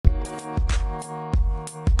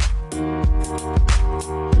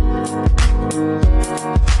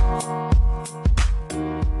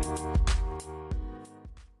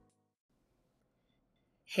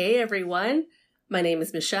Hey everyone, my name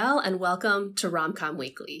is Michelle and welcome to Romcom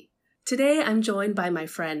Weekly. Today I'm joined by my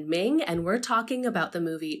friend Ming and we're talking about the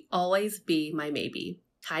movie Always Be My Maybe.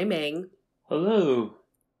 Hi Ming. Hello.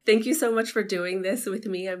 Thank you so much for doing this with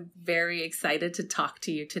me. I'm very excited to talk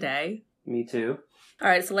to you today. Me too.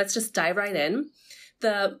 Alright, so let's just dive right in.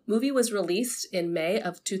 The movie was released in May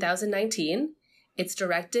of 2019. It's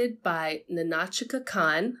directed by Nahnatchka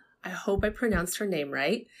Khan. I hope I pronounced her name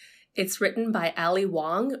right. It's written by Ali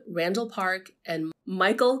Wong, Randall Park, and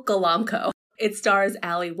Michael Golamco. It stars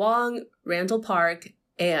Ali Wong, Randall Park,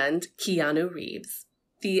 and Keanu Reeves.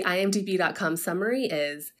 The IMDb.com summary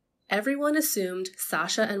is, everyone assumed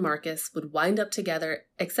Sasha and Marcus would wind up together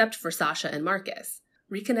except for Sasha and Marcus.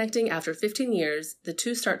 Reconnecting after 15 years, the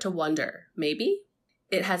two start to wonder, maybe?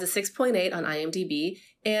 It has a 6.8 on IMDb,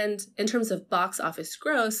 and in terms of box office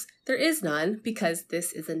gross, there is none because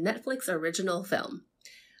this is a Netflix original film.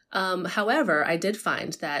 However, I did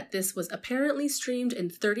find that this was apparently streamed in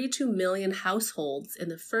 32 million households in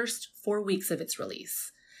the first 4 weeks of its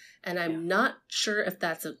release. And I'm not sure if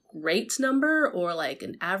that's a great number or like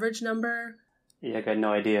an average number. Yeah, I got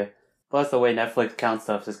no idea. Plus, the way Netflix counts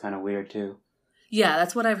stuff is kind of weird too. Yeah,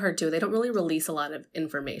 that's what I've heard too. They don't really release a lot of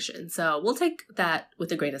information. So we'll take that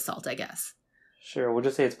with a grain of salt, I guess. Sure, we'll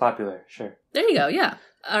just say it's popular. Sure. There you go, yeah.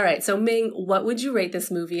 All right, so Ming, what would you rate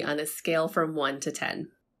this movie on a scale from 1 to 10?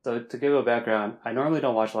 So to give a background, I normally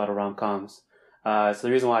don't watch a lot of rom-coms. So the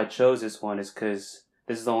reason why I chose this one is because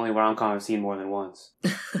this is the only rom-com I've seen more than once.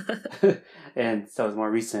 And so it's more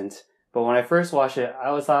recent. But when I first watched it, I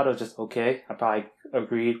always thought it was just okay. I probably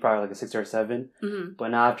agreed, probably like a 6 or a 7. Mm-hmm. But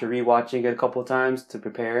now after rewatching it a couple of times to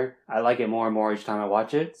prepare, I like it more and more each time I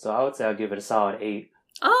watch it. So I would say I'll give it a solid 8.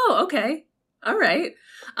 Oh, okay. All right.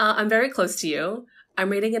 I'm very close to you. I'm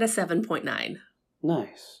rating it a 7.9.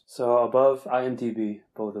 Nice. So above IMDb,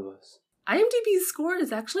 both of us. IMDb's score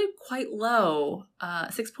is actually quite low,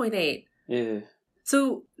 6.8. Yeah.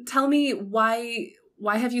 So tell me, why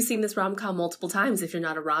have you seen this rom-com multiple times if you're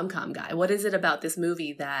not a rom-com guy? What is it about this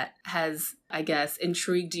movie that has, I guess,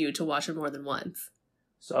 intrigued you to watch it more than once?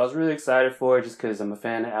 So I was really excited for it just because I'm a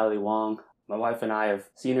fan of Ali Wong. My wife and I have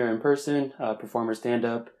seen her in person, perform her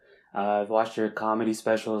stand-up. I've watched her comedy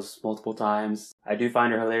specials multiple times. I do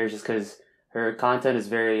find her hilarious just because her content is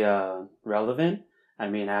very relevant. I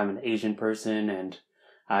mean, I'm an Asian person and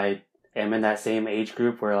I am in that same age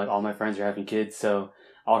group where like all my friends are having kids. So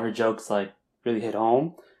all her jokes like really hit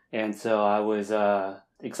home. And so I was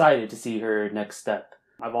excited to see her next step.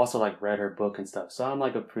 I've also like read her book and stuff. So I'm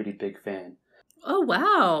like a pretty big fan. Oh,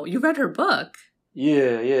 wow. You read her book?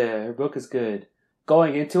 Yeah. Her book is good.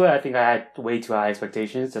 Going into it, I think I had way too high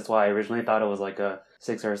expectations. That's why I originally thought it was like a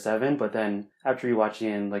 6 or a 7. But then after rewatching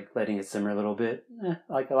it and like letting it simmer a little bit,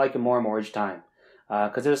 I like it more and more each time.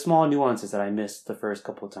 Because there's small nuances that I missed the first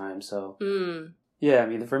couple of times. So yeah, I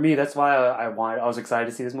mean, for me, that's why I was excited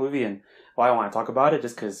to see this movie and why I want to talk about it,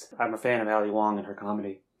 just because I'm a fan of Ali Wong and her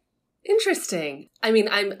comedy. Interesting. I mean,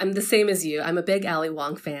 I'm the same as you. I'm a big Ali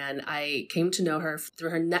Wong fan. I came to know her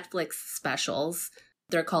through her Netflix specials.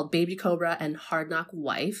 They're called Baby Cobra and Hard Knock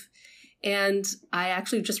Wife. And I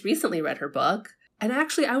actually just recently read her book. And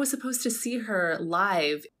actually, I was supposed to see her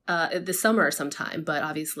live this summer sometime, but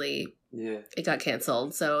obviously it got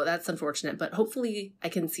canceled. So that's unfortunate. But hopefully I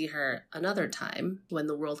can see her another time when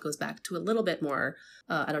the world goes back to a little bit more,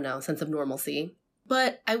 sense of normalcy.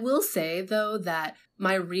 But I will say, though, that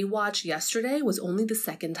my rewatch yesterday was only the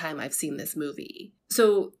second time I've seen this movie.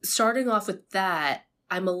 So starting off with that,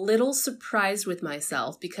 I'm a little surprised with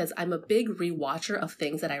myself because I'm a big rewatcher of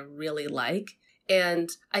things that I really like. And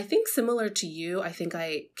I think similar to you, I think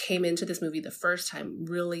I came into this movie the first time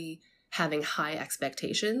really having high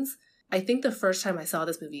expectations. I think the first time I saw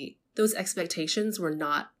this movie, those expectations were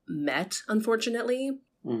not met, unfortunately.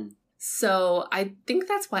 So I think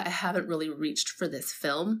that's why I haven't really reached for this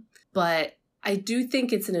film. But I do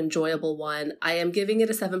think it's an enjoyable one. I am giving it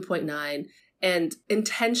a 7.9. And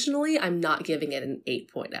intentionally, I'm not giving it an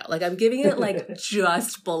 8.0. Like, I'm giving it, like,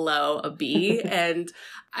 just below a B. And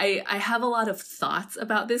I have a lot of thoughts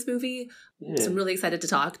about this movie. Yeah. So I'm really excited to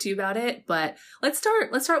talk to you about it. But let's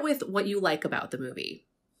start with what you like about the movie.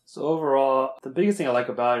 So overall, the biggest thing I like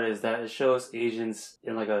about it is that it shows Asians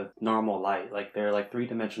in, like, a normal light. Like, they're, like,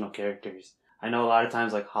 three-dimensional characters. I know a lot of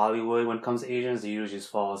times, like, Hollywood, when it comes to Asians, it usually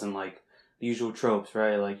just falls in, like, the usual tropes,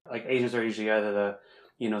 right? Like Asians are usually either the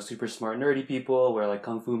super smart nerdy people, we're like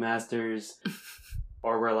kung fu masters,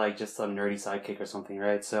 or we're like just some nerdy sidekick or something,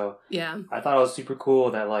 right? So yeah, I thought it was super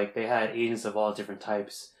cool that like they had Asians of all different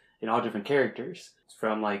types and all different characters.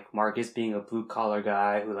 From like Marcus being a blue collar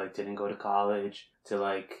guy who like didn't go to college to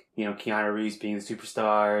like, Keanu Reeves being the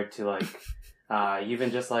superstar to like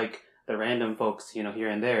even just like the random folks, here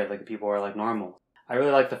and there, like the people who are like normal. I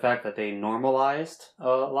really like the fact that they normalized a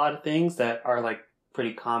lot of things that are like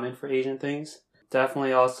pretty common for Asian things.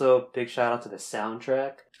 Definitely also big shout out to the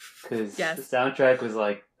soundtrack, because Yes. the soundtrack was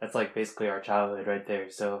like, that's like basically our childhood right there.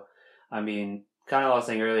 So, I mean, kind of what I was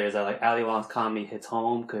saying earlier is that like Ali Wong's comedy hits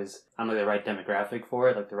home because I'm like the right demographic for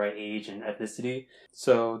it, like the right age and ethnicity.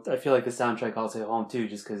 So I feel like the soundtrack also hit home too,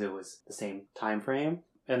 just because it was the same time frame.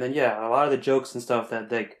 And then yeah, a lot of the jokes and stuff that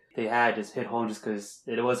they had just hit home just because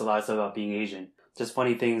it was a lot of stuff about being Asian. Just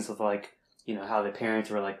funny things with like, how the parents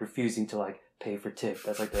were like refusing to like pay for tip.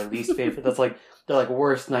 That's like their least favorite. That's like their like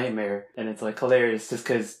worst nightmare. And it's like hilarious just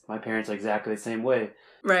because my parents are exactly the same way.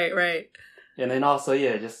 Right. And then also,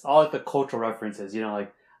 yeah, just all like the cultural references,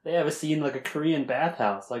 like they have a scene like a Korean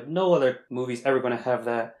bathhouse. Like no other movie's ever going to have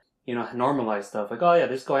that, normalized stuff. Like, oh yeah,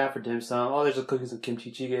 they're just going out for dim sum. Oh, they're just cooking some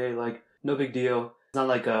kimchi jjigae. Like, no big deal. It's not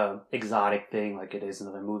like a exotic thing like it is in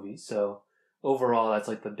other movies. So overall, that's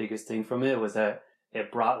like the biggest thing from it was that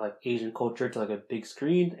it brought like Asian culture to like a big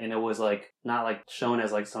screen, and it was like not like shown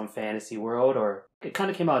as like some fantasy world, or it kind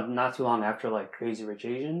of came out not too long after like Crazy Rich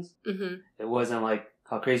Asians. Mm-hmm. It wasn't like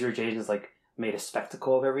how Crazy Rich Asians like made a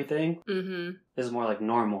spectacle of everything. Mm-hmm. This is more like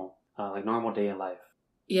normal day in life.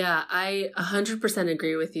 Yeah, I 100%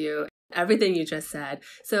 agree with you. Everything you just said.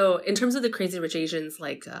 So in terms of the Crazy Rich Asians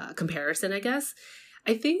like comparison, I guess,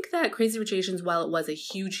 I think that Crazy Rich Asians, while it was a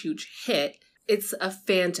huge hit, it's a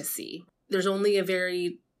fantasy. There's only a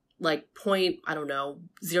very like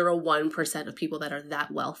 0.01% of people that are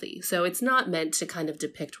that wealthy. So it's not meant to kind of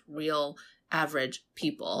depict real average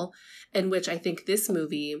people, in which I think this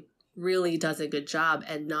movie really does a good job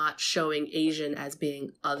and not showing Asian as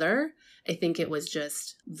being other. I think it was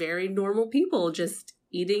just very normal people just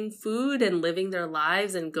eating food and living their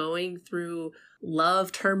lives and going through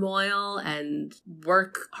love turmoil and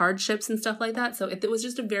work hardships and stuff like that. So it was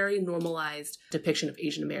just a very normalized depiction of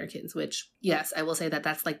Asian Americans, which, yes, I will say that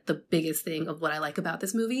that's like the biggest thing of what I like about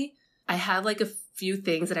this movie. I have like a few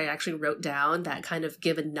things that I actually wrote down that kind of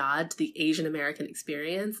give a nod to the Asian American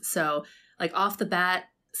experience. So like off the bat,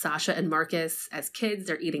 Sasha and Marcus, as kids,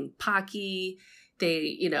 they're eating Pocky.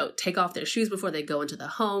 They, take off their shoes before they go into the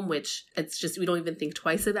home, which it's just, we don't even think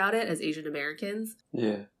twice about it as Asian Americans.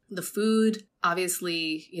 Yeah. The food,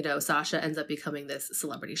 obviously, Sasha ends up becoming this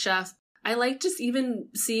celebrity chef. I like just even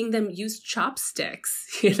seeing them use chopsticks,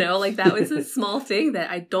 like that was a small thing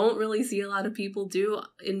that I don't really see a lot of people do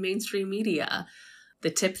in mainstream media.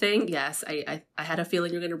 The tip thing, yes, I had a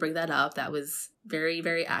feeling you're going to bring that up. That was very,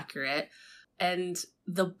 very accurate. And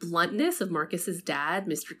the bluntness of Marcus's dad,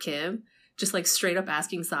 Mr. Kim, just like straight up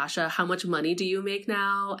asking Sasha, how much money do you make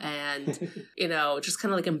now? And, just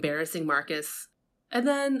kind of like embarrassing Marcus. And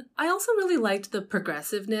then I also really liked the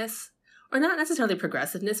progressiveness, or not necessarily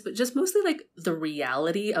progressiveness, but just mostly like the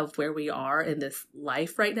reality of where we are in this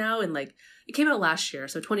life right now. And like it came out last year,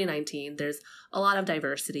 so 2019, there's a lot of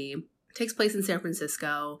diversity. It takes place in San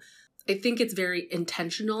Francisco. I think it's very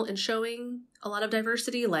intentional in showing a lot of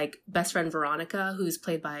diversity, like best friend Veronica, who's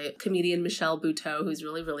played by comedian Michelle Buteau, who's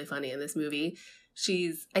really, really funny in this movie.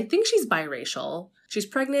 I think she's biracial. She's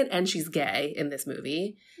pregnant and she's gay in this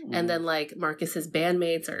movie. And then like Marcus's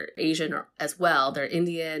bandmates are Asian as well. They're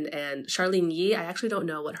Indian. And Charlene Yi, I actually don't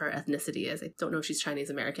know what her ethnicity is. I don't know if she's Chinese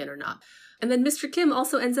American or not. And then Mr. Kim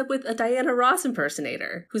also ends up with a Diana Ross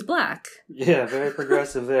impersonator who's Black. Yeah, very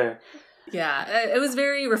progressive there. Yeah, it was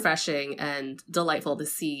very refreshing and delightful to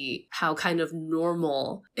see how kind of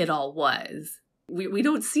normal it all was. We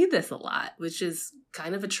don't see this a lot, which is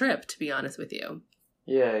kind of a trip, to be honest with you.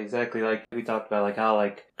 Yeah, exactly. Like we talked about, like how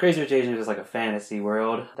like Crazy Rich Asians is like a fantasy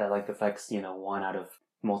world that like affects one out of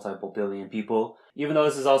multiple billion people. Even though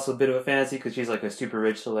this is also a bit of a fantasy because she's like a super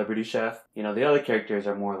rich celebrity chef. The other characters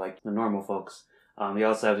are more like the normal folks. We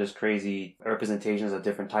also have just crazy representations of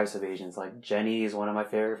different types of Asians. Like Jenny is one of my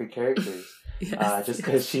favorite characters, just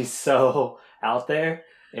because she's so out there.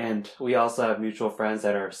 And we also have mutual friends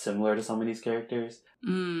that are similar to some of these characters.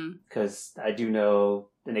 Because I do know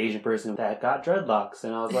an Asian person that got dreadlocks,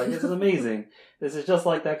 and I was like, "This is amazing! This is just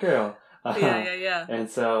like that girl." Yeah. And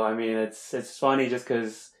so, I mean, it's funny just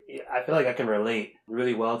because I feel like I can relate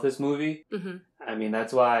really well to this movie. Mm-hmm. I mean,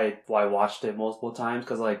 that's why I watched it multiple times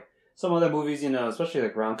because like. Some other movies, especially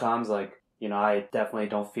like rom-coms, like, I definitely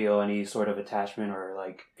don't feel any sort of attachment or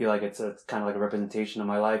like feel like it's kind of like a representation of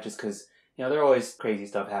my life just because, there are always crazy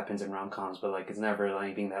stuff happens in rom-coms, but like it's never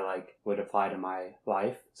anything that like would apply to my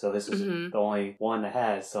life. So this is the only one that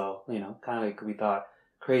has. So, kind of like we thought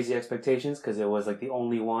crazy expectations because it was like the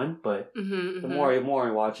only one. But Mm-hmm, the mm-hmm. more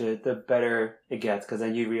you watch it, the better it gets because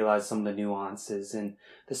then you realize some of the nuances and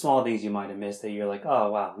the small things you might have missed that you're like,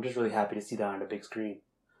 oh wow, I'm just really happy to see that on a big screen.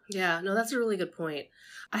 Yeah, no, that's a really good point.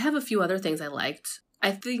 I have a few other things I liked.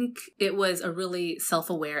 I think it was a really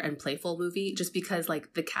self-aware and playful movie just because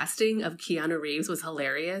like the casting of Keanu Reeves was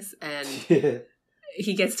hilarious and Yeah.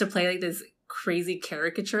 he gets to play like this crazy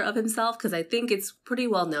caricature of himself because I think it's pretty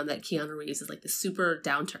well known that Keanu Reeves is like the super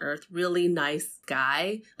down-to-earth, really nice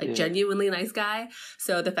guy, like Yeah. genuinely nice guy.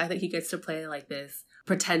 So the fact that he gets to play like this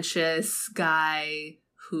pretentious guy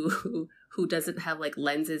who doesn't have like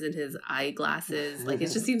lenses in his eyeglasses, like it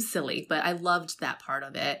just seems silly, but I loved that part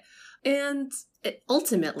of it. And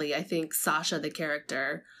ultimately, I think Sasha, the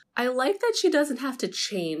character, I like that she doesn't have to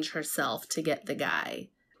change herself to get the guy.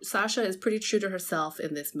 Sasha is pretty true to herself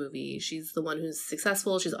in this movie. She's the one who's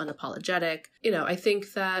successful. She's unapologetic. You know, I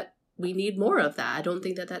think that we need more of that. I don't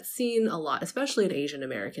think that that's seen a lot, especially an Asian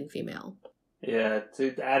American female. Yeah,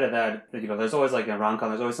 to add to that, you know, there's always like in rom-com,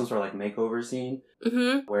 there's always some sort of like makeover scene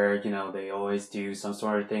Mm-hmm. where, you know, they always do some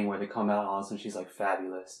sort of thing where they come out and all of a sudden she's like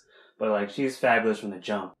fabulous. But like she's fabulous from the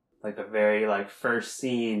jump. Like the very like first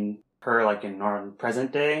scene, her like in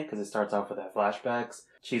present day, because it starts off with that flashbacks.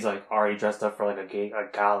 She's like already dressed up for like a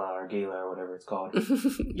gala or whatever it's called.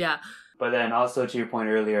 Yeah. But then also to your point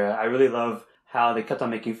earlier, I really love how they kept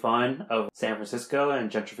on making fun of San Francisco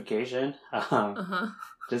and gentrification. Uh-huh.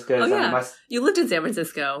 Just because You lived in San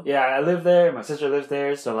Francisco. yeah, I live there. My sister lives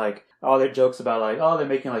there, so like all their jokes about like, oh, they're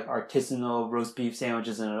making like artisanal roast beef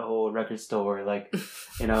sandwiches in an old record store, like,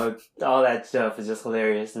 you know, all that stuff is just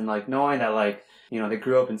hilarious. And like knowing that like, you know, they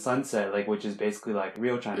grew up in Sunset, like which is basically like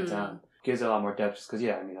real Chinatown, gives it a lot more depth. Just because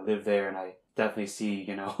yeah, I mean, I live there and I definitely see,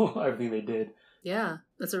 you know, everything they did. Yeah,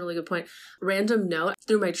 that's a really good point. Random note,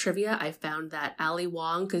 through my trivia, I found that Ali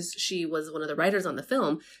Wong, because she was one of the writers on the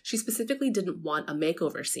film, she specifically didn't want a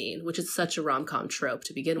makeover scene, which is such a rom-com trope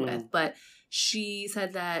to begin with. But she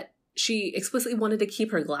said that she explicitly wanted to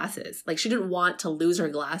keep her glasses. Like, she didn't want to lose her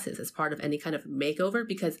glasses as part of any kind of makeover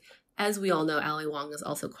because, as we all know, Ali Wong is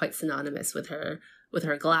also quite synonymous with her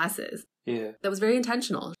glasses. Yeah. That was very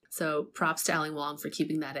intentional. So props to Ali Wong for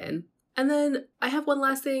keeping that in. And then I have one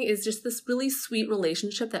last thing is just this really sweet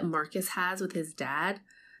relationship that Marcus has with his dad.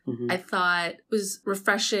 Mm-hmm. I thought was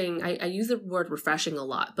refreshing. I use the word refreshing a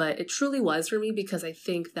lot, but it truly was for me because I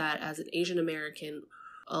think that as an Asian American,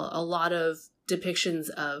 a lot of depictions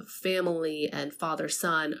of family and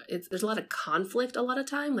father-son, there's a lot of conflict a lot of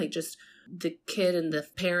time. Like just the kid and the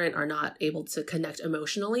parent are not able to connect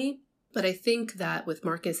emotionally. But I think that with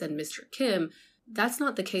Marcus and Mr. Kim, that's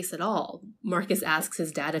not the case at all. Marcus asks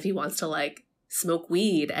his dad if he wants to like smoke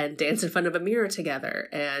weed and dance in front of a mirror together,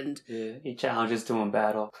 and yeah, he challenges to him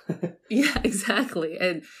battle. Yeah, exactly.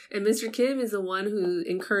 And Mr. Kim is the one who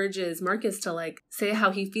encourages Marcus to like say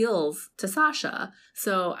how he feels to Sasha.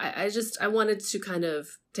 So I wanted to kind of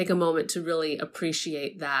take a moment to really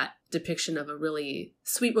appreciate that depiction of a really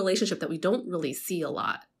sweet relationship that we don't really see a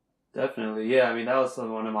lot. Definitely, yeah. I mean, that was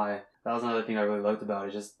another thing I really liked about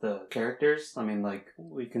it, just the characters. I mean, like,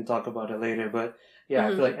 we can talk about it later, but yeah,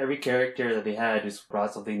 I feel like every character that they had just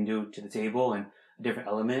brought something new to the table and a different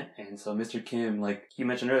element. And so Mr. Kim, like you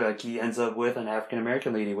mentioned earlier, like he ends up with an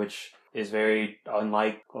African-American lady, which is very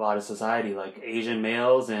unlike a lot of society. Like Asian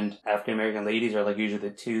males and African-American ladies are like usually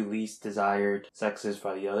the two least desired sexes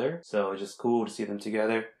by the other. So it's just cool to see them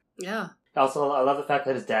together. Yeah. Also, I love the fact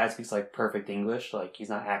that his dad speaks like perfect English, like he's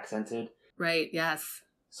not accented. Right, yes.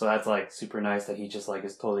 So that's like super nice that he just like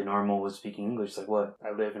is totally normal with speaking English. Like, what?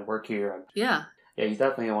 I live and work here. Yeah. Yeah, he's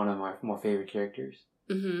definitely one of my more favorite characters.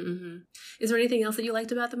 Is there anything else that you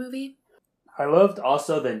liked about the movie? I loved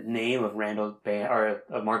also the name of Randall's band, or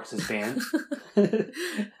of Marcus's band. The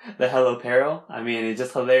Hello Peril. I mean, it's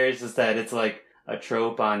just hilarious just that it's like a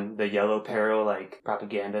trope on the Yellow Peril, like,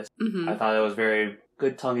 propaganda. I thought it was very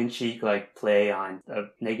good tongue-in-cheek, like, play on a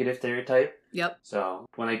negative stereotype. Yep. So,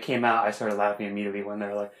 when they came out, I started laughing immediately when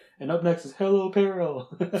they're like, and up next is Hello Peril.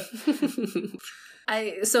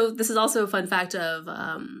 So this is also a fun fact of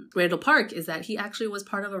Randall Park is that he actually was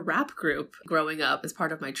part of a rap group growing up as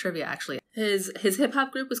part of my trivia, actually. His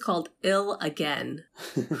hip-hop group was called Ill Again,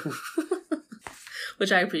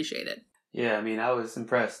 which I appreciated. Yeah, I mean, I was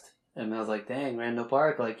impressed. And I was like, dang, Randall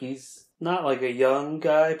Park, like, he's not like a young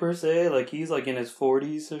guy per se. Like, he's like in his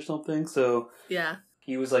 40s or something. So yeah,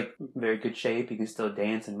 he was like in very good shape. He can still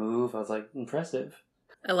dance and move. I was like, impressive.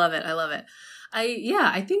 I love it.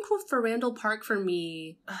 I think for Randall Park, for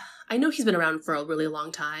me, I know he's been around for a really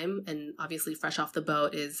long time, and obviously Fresh Off the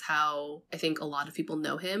Boat is how I think a lot of people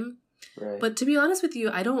know him. Right. But to be honest with you,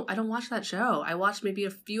 I don't watch that show. I watched maybe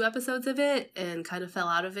a few episodes of it and kind of fell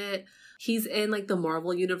out of it. He's in like the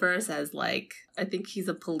Marvel universe as like, I think he's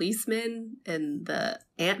a policeman in the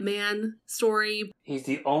Ant-Man story. He's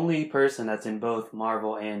the only person that's in both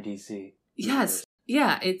Marvel and DC. Yes.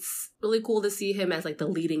 Yeah, it's really cool to see him as like the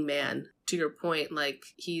leading man. To your point, like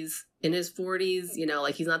he's in his 40s, you know,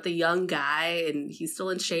 like he's not the young guy and he's still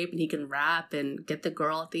in shape and he can rap and get the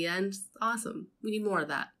girl at the end. It's awesome. We need more of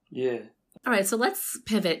that. Yeah. All right, so let's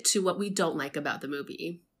pivot to what we don't like about the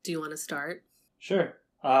movie. Do you want to start? Sure.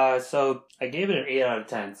 So I gave it an 8 out of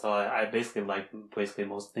 10, so I basically like basically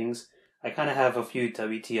most things. I kind of have a few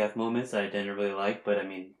WTF moments that I didn't really like, but I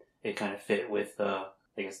mean, it kind of fit with, I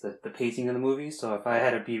guess, the pacing of the movie. So if I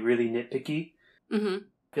had to be really nitpicky, Mm-hmm.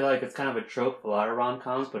 I feel like it's kind of a trope of a lot of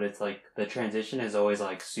rom-coms, but it's like the transition is always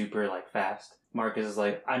like super like fast. Marcus is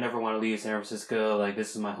like, I never want to leave San Francisco, like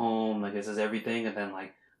this is my home, like this is everything, and then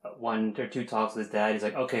like 1 or 2 talks with his dad, he's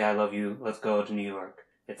like, okay, I love you, let's go to New York.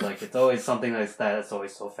 It's like, it's always something like that that's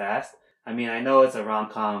always so fast. I mean, I know it's a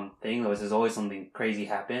rom-com thing, there's always something crazy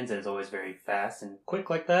happens, and it's always very fast and quick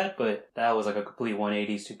like that, but that was like a complete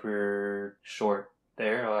 180, super short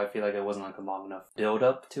there. I feel like it wasn't like a long enough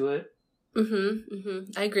build-up to it. Mm-hmm. Mm-hmm.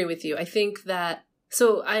 I agree with you. I think that,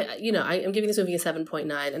 so I'm giving this movie a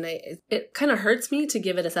 7.9, and it kind of hurts me to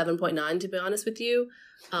give it a 7.9, to be honest with you.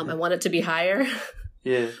 I want it to be higher.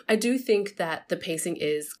 Yeah. I do think that the pacing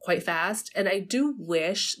is quite fast, and I do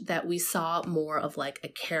wish that we saw more of like a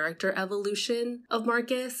character evolution of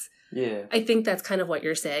Marcus. Yeah. I think that's kind of what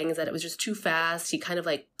you're saying, is that it was just too fast. He kind of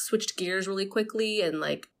like switched gears really quickly and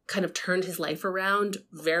like kind of turned his life around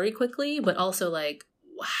very quickly, but also like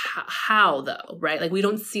how though, right? Like we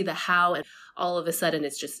don't see the how, and all of a sudden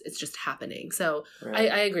it's just happening. So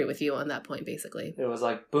Right. I agree with you on that point, basically. It was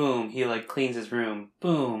like, boom, he like cleans his room.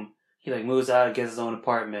 Boom, he like moves out and gets his own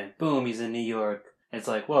apartment. Boom, he's in New York. It's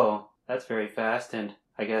like, whoa, that's very fast. And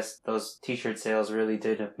I guess those t-shirt sales really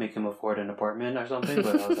did make him afford an apartment or something.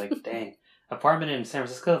 But I was like, dang, apartment in San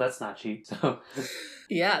Francisco? That's not cheap. So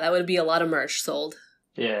Yeah, that would be a lot of merch sold.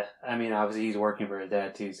 yeah, I mean, obviously he's working for his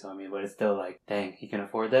dad too. So I mean, but it's still like, dang, he can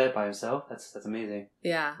afford that by himself. That's amazing.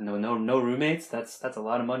 Yeah. No roommates. That's a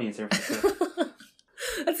lot of money in San Francisco.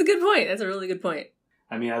 That's a good point. That's a really good point.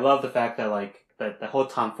 I mean, I love the fact that like that the whole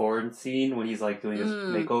Tom Ford scene when he's like doing his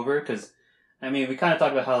makeover, because I mean, we kind of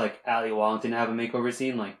talked about how like Ali Wong didn't have a makeover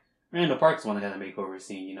scene. Like Randall Park's the one that had a makeover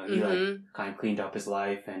scene. You know, he like kind of cleaned up his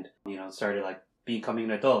life and started like becoming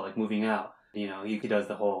an adult, like moving out. You know, he does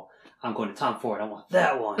the whole, I'm going to Tom Ford, I want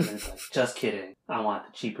that one. And it's like, just kidding, I want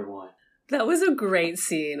the cheaper one. That was a great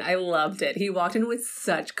scene. I loved it. He walked in with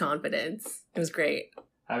such confidence. It was great.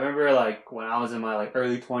 I remember like when I was in my like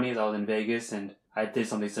early 20s, I was in Vegas and I did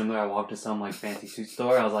something similar. I walked to some like fancy suit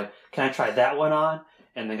store. I was like, can I try that one on?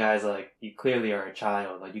 And the guy's like, you clearly are a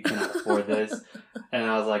child. Like, you cannot afford this. And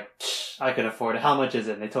I was like, I can afford it. How much is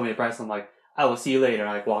it? And they told me the price. I'm like, I will see you later.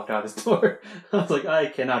 And I walked out of the store. I was like, I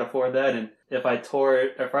cannot afford that. And if I tore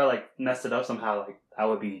it, if I like messed it up somehow, like I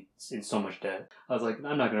would be in so much debt. I was like,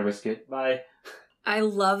 I'm not going to risk it. Bye. I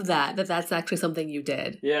love that's actually something you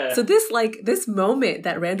did. Yeah. So this moment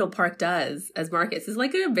that Randall Park does as Marcus is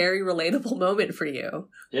like a very relatable moment for you.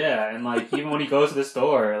 Yeah, and like even when he goes to the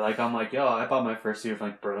store, like I'm like, yo, I bought my first suit from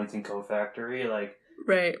like Burlington Coat Factory. Like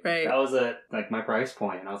Right. that was at like my price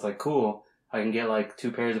point. And I was like, cool. I can get like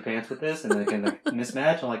 2 pairs of pants with this and they can like,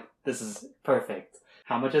 mismatch. I'm like, this is perfect.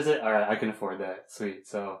 How much is it? All right, I can afford that. Sweet.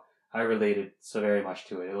 So I related so very much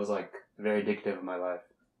to it. It was like very addictive in my life.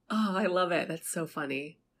 Oh, I love it. That's so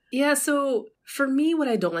funny. Yeah, so for me, what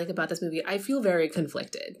I don't like about this movie, I feel very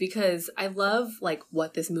conflicted because I love like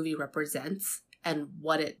what this movie represents and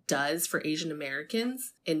what it does for Asian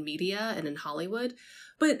Americans in media and in Hollywood.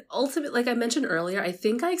 But ultimately, like I mentioned earlier, I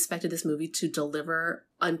think I expected this movie to deliver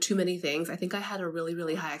on too many things. I think I had a really,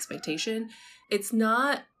 really high expectation. It's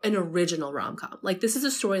not an original rom-com. Like, this is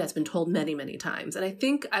a story that's been told many, many times. And I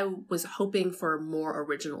think I was hoping for a more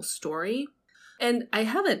original story. And I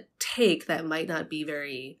have a take that might not be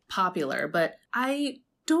very popular, but I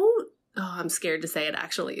don't, I'm scared to say it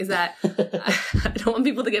actually, is that, I don't want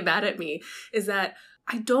people to get mad at me, is that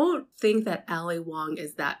I don't think that Ali Wong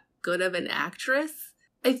is that good of an actress.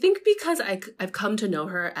 I think because I've come to know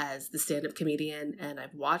her as the stand-up comedian and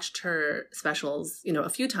I've watched her specials, a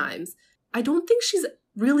few times, I don't think she's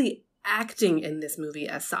really acting in this movie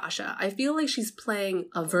as Sasha. I feel like she's playing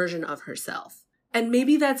a version of herself. And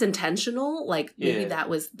maybe that's intentional. Like, maybe that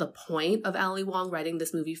was the point of Ali Wong writing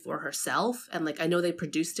this movie for herself. And, like, I know they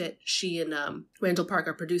produced it. She and Randall Park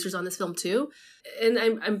are producers on this film, too. And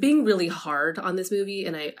I'm being really hard on this movie.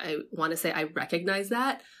 And I want to say I recognize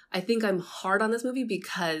that. I think I'm hard on this movie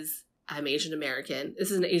because I'm Asian American.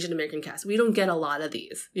 This is an Asian American cast. We don't get a lot of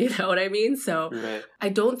these. You know what I mean? So Right. I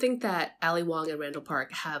don't think that Ali Wong and Randall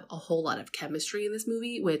Park have a whole lot of chemistry in this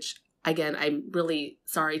movie, which, again, I'm really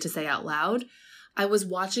sorry to say out loud. I was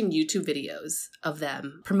watching YouTube videos of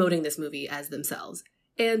them promoting this movie as themselves.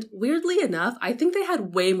 And weirdly enough, I think they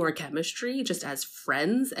had way more chemistry just as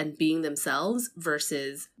friends and being themselves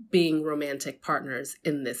versus being romantic partners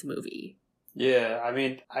in this movie. Yeah, I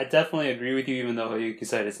mean, I definitely agree with you, even though you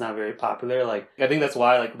said it's not very popular. Like, I think that's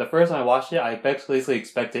why, like, the first time I watched it, I basically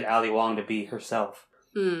expected Ali Wong to be herself.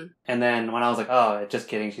 And then when I was like, oh, just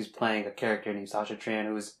kidding, she's playing a character named Sasha Tran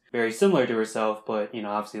who's very similar to herself, but, you know,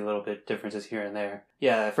 obviously a little bit differences here and there.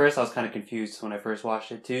 Yeah, at first I was kind of confused when I first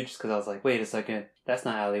watched it too, just because I was like, wait a second, that's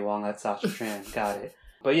not Ali Wong, that's Sasha Tran, got it.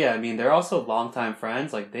 But yeah, I mean, they're also longtime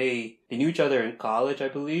friends. Like, they knew each other in college, I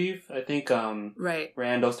believe. I think Right.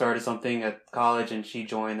 Rando started something at college and she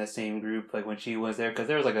joined the same group, like, when she was there, because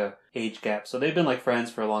there was, like, a age gap. So they've been, like,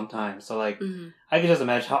 friends for a long time. So, like, I can just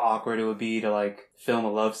imagine how awkward it would be to, like, film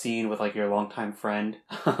a love scene with, like, your longtime friend.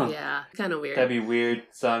 Yeah, kind of weird. That'd be weird.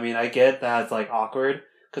 So, I mean, I get that it's, like, awkward.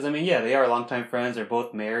 Because, I mean, yeah, they are longtime friends. They're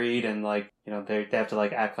both married and, like, you know, they have to,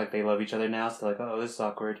 like, act like they love each other now. So, like, oh, this is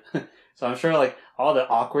awkward. So I'm sure, like, all the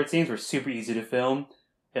awkward scenes were super easy to film.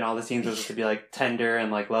 And all the scenes were supposed to be, like, tender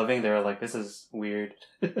and, like, loving. They were like, this is weird.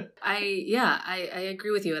 I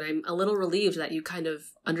agree with you. And I'm a little relieved that you kind of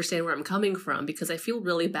understand where I'm coming from, because I feel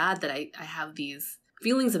really bad that I have these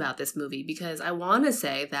feelings about this movie, because I want to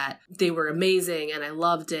say that they were amazing and I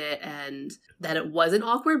loved it and that it wasn't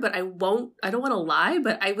awkward, but I don't want to lie,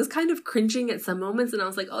 but I was kind of cringing at some moments and I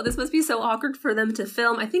was like, oh, this must be so awkward for them to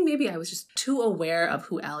film. I think maybe I was just too aware of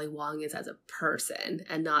who Ali Wong is as a person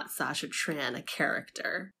and not Sasha Tran, a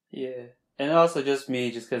character. Yeah. And also just me,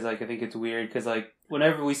 just because, like, I think it's weird, because, like,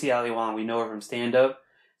 whenever we see Ali Wong, we know her from stand-up.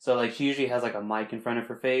 So, like, she usually has, like, a mic in front of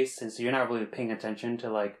her face, and so you're not really paying attention to,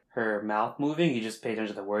 like, her mouth moving. You just pay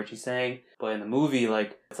attention to the words she's saying. But in the movie,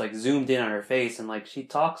 like, it's, like, zoomed in on her face, and, like, she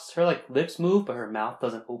talks, her, like, lips move, but her mouth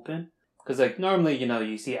doesn't open. Because, like, normally, you know,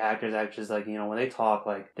 you see actors, like, you know, when they talk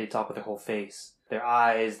with their whole face. Their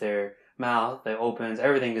eyes, their mouth, their opens,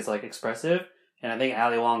 everything is, like, expressive. And I think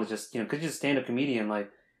Ali Wong is just, you know, because she's a stand-up comedian, like,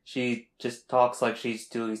 she just talks like she's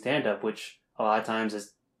doing stand-up, which a lot of times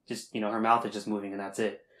is just, you know, her mouth is just moving and that's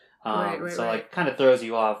it. So, like, kind of throws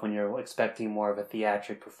you off when you're expecting more of a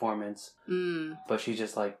theatric performance. But she's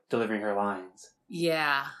just, like, delivering her lines.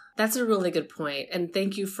 Yeah, that's a really good point. And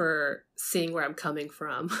thank you for seeing where I'm coming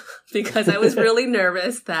from. Because I was really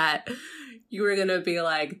nervous that you were going to be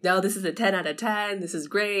like, no, this is a 10 out of 10. This is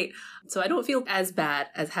great. So I don't feel as bad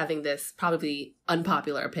as having this probably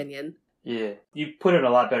unpopular opinion. Yeah, you put it in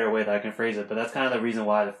a lot better way that I can phrase it. But that's kind of the reason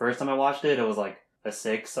why the first time I watched it, it was, like, a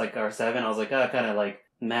 6, like, or 7. I was like, kind of, like,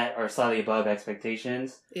 met or slightly above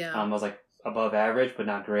expectations. Yeah. I was like above average, but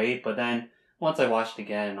not great. But then once I watched it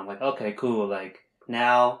again, I'm like, okay, cool. Like,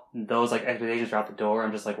 now those, like, expectations are out the door.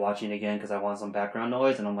 I'm just, like, watching it again because I want some background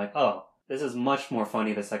noise, and I'm like, oh, this is much more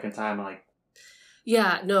funny the second time. I'm like,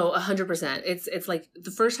 yeah, no, 100%. It's like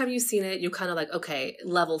the first time you've seen it, you're kind of like, okay,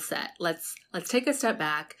 level set. Let's take a step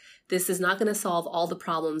back. This is not going to solve all the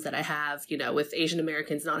problems that I have, you know, with Asian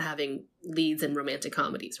Americans not having leads in romantic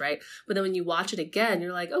comedies, right? But then when you watch it again,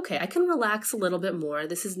 you're like, okay, I can relax a little bit more.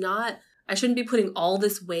 This is not, I shouldn't be putting all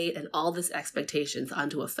this weight and all this expectations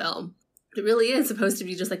onto a film. It really is supposed to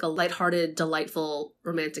be just like a lighthearted, delightful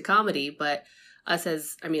romantic comedy, but us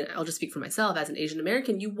as, I mean, I'll just speak for myself, as an Asian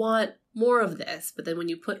American, you want more of this. But then when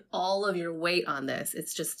you put all of your weight on this,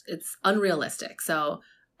 it's unrealistic. So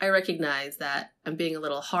I recognize that I'm being a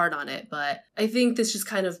little hard on it, but I think this just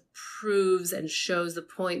kind of proves and shows the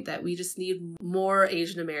point that we just need more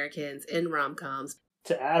Asian Americans in rom-coms.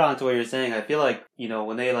 To add on to what you're saying, I feel like, you know,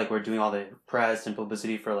 when they, like, were doing all the press and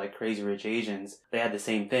publicity for, like, Crazy Rich Asians, they had the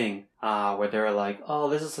same thing, where they were like, oh,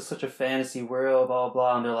 this is such a fantasy world, blah, blah,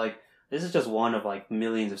 blah, and they're like, this is just one of, like,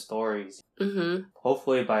 millions of stories. Mm-hmm.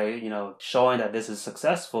 Hopefully by, you know, showing that this is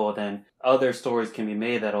successful, then other stories can be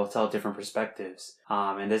made that'll tell different perspectives.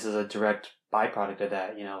 And this is a direct byproduct of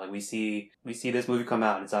that. You know, like, we see this movie come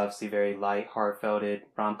out, and it's obviously very light, heartfelted,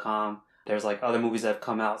 rom-com. There's, like, other movies that have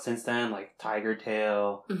come out since then, like Tiger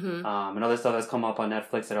Tail, and other stuff that's come up on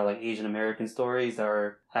Netflix that are, like, Asian American stories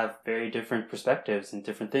that have very different perspectives and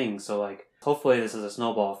different things. So, like, hopefully this is a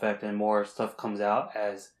snowball effect and more stuff comes out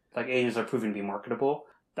as, like, Asians are proving to be marketable.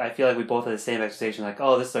 I feel like we both have the same expectation, like,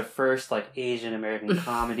 oh, this is our first, like, Asian American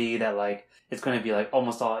comedy that, like, it's going to be, like,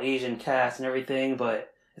 almost all Asian cast and everything,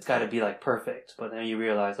 but it's got to be, like, perfect. But then you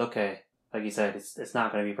realize, okay, like you said, it's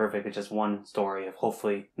not going to be perfect. It's just one story of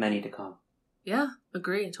hopefully many to come. Yeah,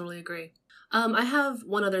 agree. Totally agree. I have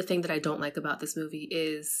one other thing that I don't like about this movie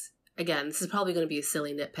is again, this is probably going to be a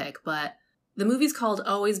silly nitpick, but the movie's called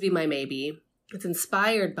Always Be My Maybe. It's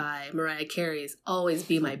inspired by Mariah Carey's Always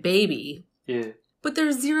Be My Baby. Yeah. But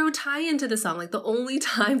there's zero tie-in to the song. Like, the only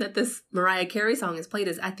time that this Mariah Carey song is played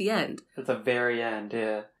is at the end. At the very end,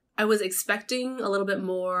 yeah. I was expecting a little bit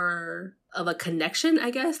more of a connection,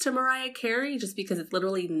 I guess, to Mariah Carey, just because it's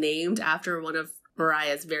literally named after one of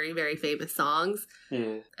Mariah's very, very famous songs.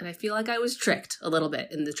 Yeah. And I feel like I was tricked a little bit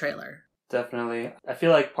in the trailer. Definitely. I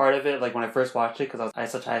feel like part of it, like when I first watched it, because I had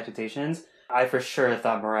such high expectations, I for sure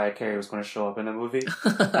thought Mariah Carey was going to show up in the movie.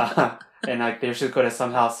 And like they should could have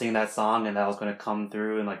somehow sing that song and that was going to come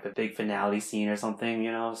through in like the big finale scene or something,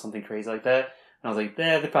 you know, something crazy like that. And I was like,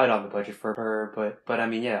 they probably don't have the budget for her, but I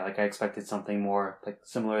mean, yeah, like I expected something more like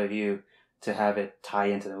similar to you to have it tie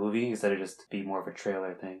into the movie instead of just be more of a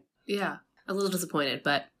trailer thing. Yeah, a little disappointed,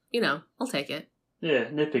 but you know, I'll take it. Yeah,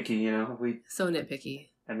 nitpicky, you know. So nitpicky.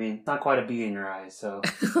 I mean, it's not quite a B in your eyes, so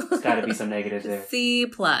there's got to be some negatives there. C+.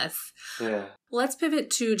 Yeah. Let's pivot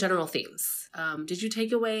to general themes. Did you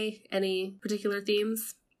take away any particular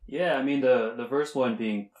themes? Yeah, I mean, the first one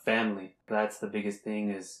being family. That's the biggest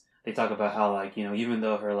thing is they talk about how, like, you know, even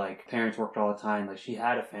though her, like, parents worked all the time, like, she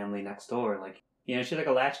had a family next door. Like, you know, she's like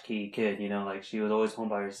a latchkey kid, you know, like, she was always home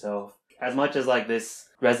by herself. As much as, like, this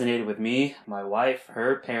resonated with me, my wife,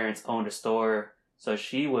 her parents owned a store, so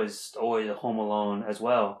she was always home alone as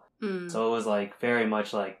well. Mm. So it was, like, very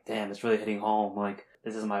much like, damn, it's really hitting home. Like,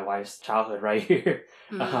 this is my wife's childhood right here,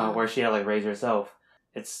 where she had, like, raised herself.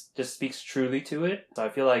 It's just speaks truly to it. So I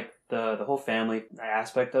feel like the whole family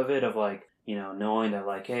aspect of it, of, like, you know, knowing that,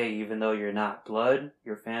 like, hey, even though you're not blood,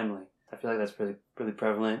 you're family. I feel like that's really, really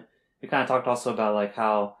prevalent. We kind of talked also about, like,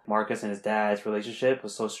 how Marcus and his dad's relationship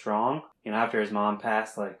was so strong. You know, after his mom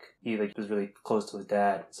passed, like, he, like, was really close to his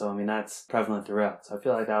dad. So, I mean, that's prevalent throughout. So I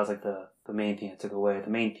feel like that was, like, the main thing I took away. The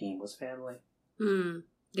main theme was family.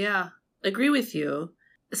 Yeah, agree with you.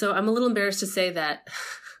 So I'm a little embarrassed to say that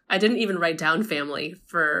I didn't even write down family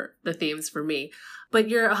for the themes for me. But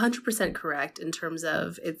you're 100% correct in terms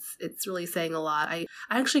of it's really saying a lot. I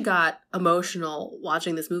actually got emotional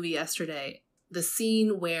watching this movie yesterday. The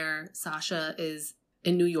scene where Sasha is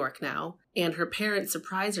in New York now, and her parents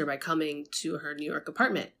surprise her by coming to her New York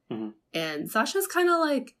apartment. Mm-hmm. And Sasha's kind of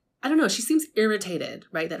like, I don't know, she seems irritated,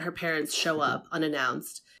 right, that her parents show up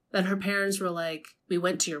unannounced. Then her parents were like, we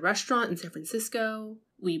went to your restaurant in San Francisco.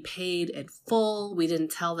 We paid in full. We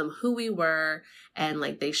didn't tell them who we were. And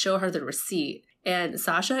like they show her the receipt. And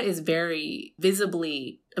Sasha is very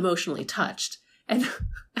visibly emotionally touched. And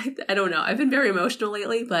I don't know, I've been very emotional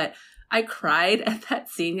lately, but I cried at that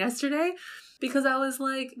scene yesterday because I was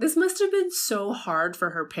like, this must have been so hard for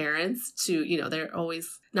her parents to, you know, they're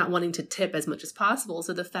always not wanting to tip as much as possible.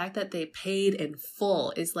 So the fact that they paid in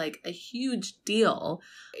full is like a huge deal.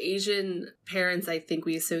 Asian parents, I think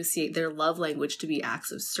we associate their love language to be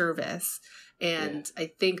acts of service. And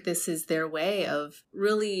I think this is their way of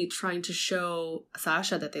really trying to show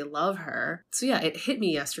Sasha that they love her. So yeah, it hit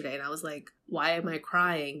me yesterday and I was like, why am I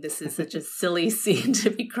crying? This is such a silly scene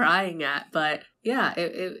to be crying at. But yeah,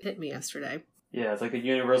 it hit me yesterday. Yeah, it's like the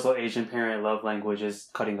universal Asian parent love language is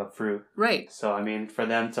cutting up fruit. Right. So, I mean, for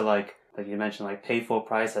them to like you mentioned, like pay full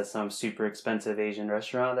price at some super expensive Asian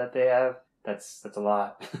restaurant that they have, that's a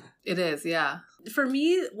lot. It is, yeah. For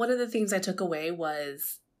me, one of the things I took away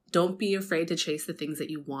was don't be afraid to chase the things that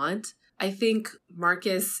you want. I think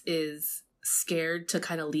Marcus is scared to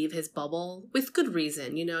kind of leave his bubble with good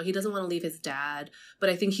reason. You know, he doesn't want to leave his dad, but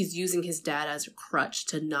I think he's using his dad as a crutch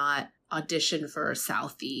to not audition for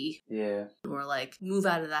Southie. Yeah. Or like move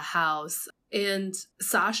out of the house. And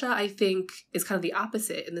Sasha, I think, is kind of the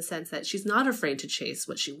opposite in the sense that she's not afraid to chase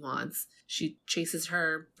what she wants. She chases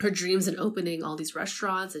her dreams in opening all these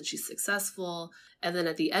restaurants and she's successful. And then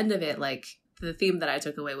at the end of it, like, the theme that I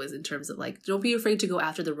took away was in terms of like, don't be afraid to go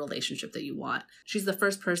after the relationship that you want. She's the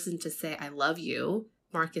first person to say, I love you.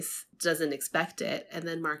 Marcus doesn't expect it. And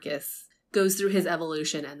then Marcus goes through his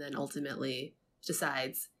evolution and then ultimately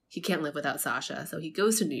decides he can't live without Sasha. So he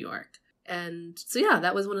goes to New York. And so, yeah,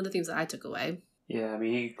 that was one of the themes that I took away. Yeah, I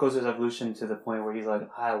mean, he goes through his evolution to the point where he's like,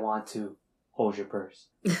 I want to hold your purse.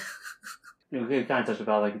 We kind of touched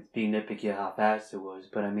about like being nitpicky at how fast it was.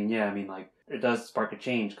 But I mean, yeah, I mean, like, it does spark a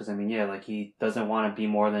change because I mean, yeah, like he doesn't want to be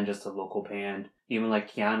more than just a local band. Even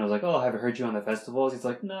like Keanu was like, oh, have I heard you on the festivals? He's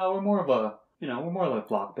like, no, we're more like a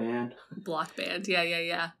block band. Block band,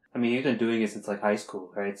 yeah. I mean, he's been doing it since like high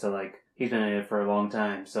school, right? So like he's been in it for a long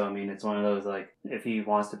time. So I mean, it's one of those like if he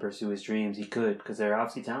wants to pursue his dreams, he could because they're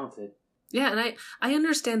obviously talented. Yeah, and I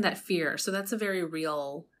understand that fear. So that's a very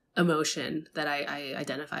real emotion that I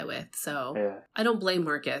identify with. So Yeah. I don't blame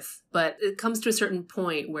Marcus, but it comes to a certain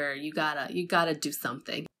point where you gotta do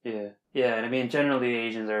something. Yeah. Yeah, and I mean, generally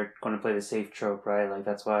Asians are going to play the safe trope, right? Like,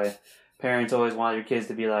 that's why parents always want their kids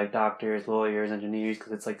to be like doctors, lawyers, engineers,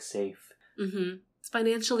 because it's like safe. Mm-hmm. It's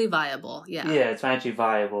financially viable. Yeah. Yeah, it's financially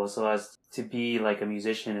viable. So as to be like a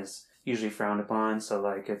musician is usually frowned upon. So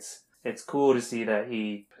like it's cool to see that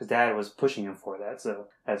his dad was pushing him for that. So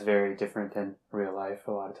that's very different than real life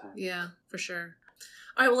a lot of times. Yeah, for sure.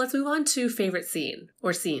 All right, well, let's move on to favorite scene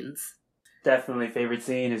or scenes. Definitely favorite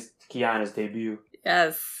scene is Keanu's debut.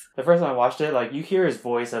 Yes. The first time I watched it, like, you hear his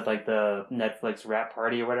voice at, like, the Netflix rap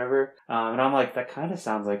party or whatever, and I'm like, that kind of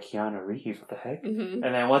sounds like Keanu Reeves, what the heck? Mm-hmm.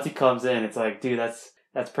 And then once he comes in, it's like, dude, that's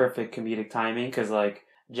perfect comedic timing, because, like,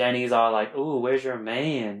 Jenny's all like, ooh, where's your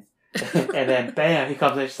man? And then, bam, he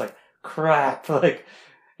comes in, she's like, crap, like,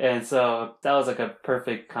 and so that was, like, a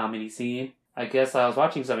perfect comedy scene. I guess I was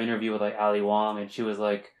watching some interview with, like, Ali Wong, and she was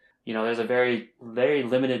like, you know, there's a very, very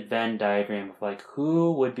limited Venn diagram of, like,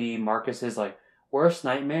 who would be Marcus's, like, worst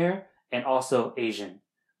nightmare and also Asian.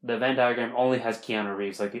 The Venn diagram only has Keanu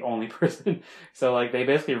Reeves, like the only person. So like they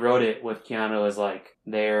basically wrote it with Keanu as like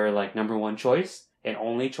their like number one choice and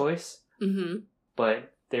only choice. Mm-hmm.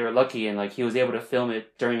 But they were lucky and like he was able to film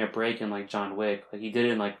it during a break in like John Wick. Like he did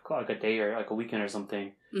it in like a day or like a weekend or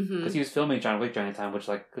something. Because he was filming John Wick during the time, which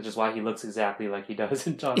is why he looks exactly like he does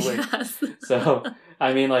in John Wick. Yes. So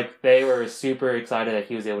I mean like they were super excited that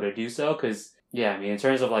he was able to do so because yeah, I mean in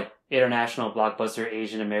terms of like international blockbuster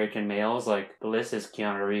Asian American males, like the list is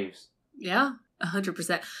Keanu Reeves. Yeah,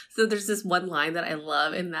 100%. So there's this one line that I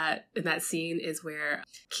love in that scene is where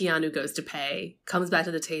Keanu goes to pay, comes back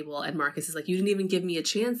to the table, and Marcus is like, "You didn't even give me a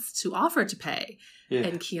chance to offer to pay." Yeah.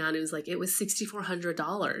 And Keanu's like, "It was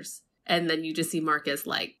 $6,400." And then you just see Marcus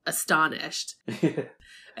like astonished. Yeah.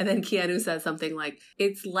 And then Keanu says something like,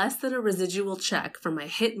 "It's less than a residual check for my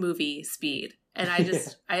hit movie Speed." And I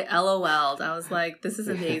LOL'd. I was like, this is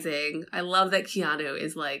amazing. I love that Keanu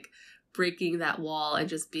is like breaking that wall and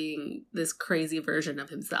just being this crazy version of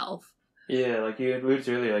himself. Yeah, like you alluded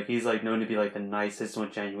to earlier, like he's like known to be like the nicest,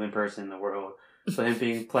 most genuine person in the world. So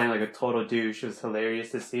him playing like a total douche was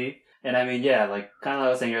hilarious to see. And I mean, yeah, like kind of like I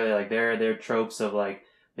was saying earlier, like there are tropes of like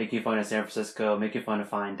making fun of San Francisco, making fun of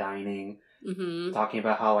fine dining. Mm-hmm. Talking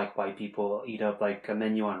about how like white people eat up like a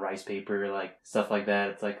menu on rice paper, like stuff like that.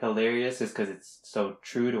 It's like hilarious just because it's so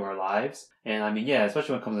true to our lives. And I mean, yeah,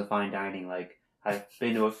 especially when it comes to fine dining, like I've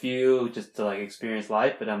been to a few just to like experience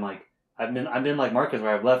life, but I'm like, I've been like Marcus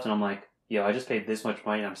where I've left and I'm like, yo, I just paid this much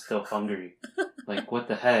money and I'm still hungry. Like what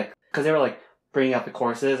the heck? Because they were like bringing out the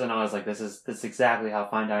courses and I was like, this is exactly how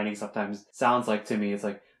fine dining sometimes sounds like to me. It's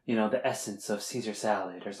like, you know, the essence of Caesar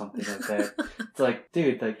salad or something like that. It's like,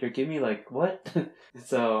 dude, like, you're giving me, like, what?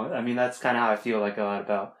 So, I mean, that's kind of how I feel, like, a lot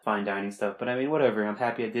about fine dining stuff. But, I mean, whatever. I'm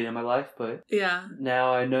happy I did it in my life, but yeah,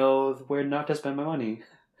 now I know where not to spend my money.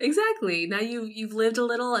 Exactly. Now you've lived a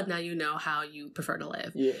little and now you know how you prefer to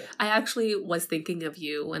live. Yeah. I actually was thinking of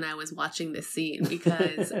you when I was watching this scene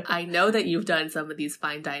because I know that you've done some of these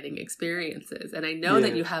fine dining experiences and I know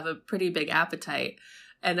that you have a pretty big appetite.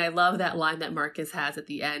 And I love that line that Marcus has at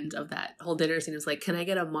the end of that whole dinner scene. It was like, "Can I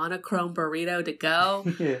get a monochrome burrito to go?"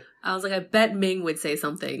 Yeah. I was like, I bet Ming would say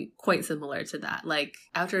something quite similar to that. Like,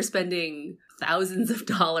 after spending thousands of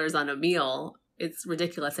dollars on a meal, it's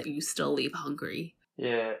ridiculous that you still leave hungry.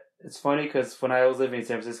 Yeah, it's funny because when I was living in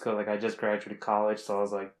San Francisco, like I just graduated college, so I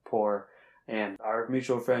was like poor. And our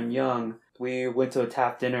mutual friend Young, we went to a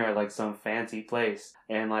Taft dinner at like some fancy place.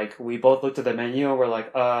 And like we both looked at the menu and we're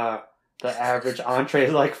like, the average entree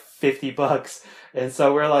is like $50. And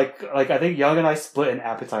so we're like I think Young and I split an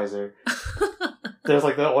appetizer. There's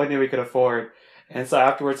like the only thing we could afford. And so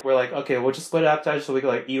afterwards we're like, okay, we'll just split an appetizer so we can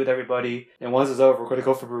like eat with everybody. And once it's over, we're going to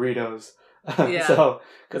go for burritos. Yeah. So,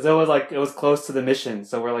 cause it was close to the mission.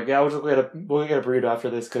 So we're like, yeah, we'll get a burrito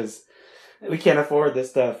after this cause we can't afford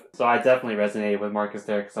this stuff. So I definitely resonated with Marcus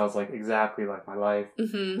there cause I was like, exactly like my life.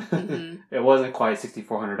 Mm-hmm, mm-hmm. It wasn't quite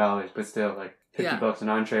 $6,400, but still like $50 an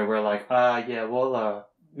entree. We're like, yeah, well,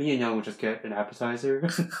 me and Young will just get an appetizer.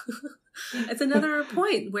 It's another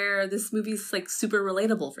point where this movie's like super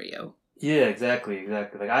relatable for you. Yeah, exactly.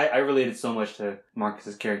 Like, I related so much to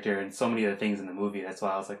Marcus's character and so many of the things in the movie. That's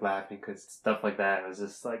why I was, like, laughing, because stuff like that was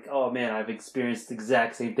just like, oh, man, I've experienced the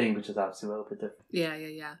exact same thing, which is obviously a little bit different.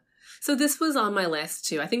 Yeah. So this was on my list,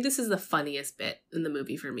 too. I think this is the funniest bit in the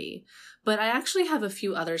movie for me. But I actually have a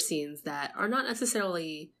few other scenes that are not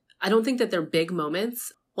necessarily... I don't think that they're big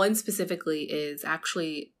moments. One specifically is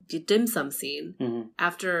actually the dim sum scene. Mm-hmm.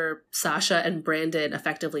 After Sasha and Brandon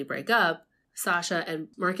effectively break up, Sasha and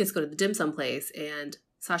Marcus go to the dim sum place and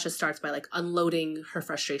Sasha starts by like unloading her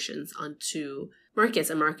frustrations onto Marcus,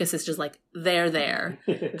 and Marcus is just like, there.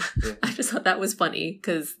 I just thought that was funny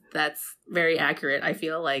because that's very accurate. I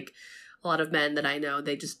feel like a lot of men that I know,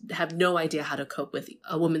 they just have no idea how to cope with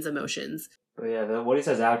a woman's emotions. But yeah, what he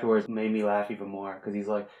says afterwards made me laugh even more because he's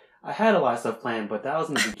like, I had a lot of stuff planned, but that was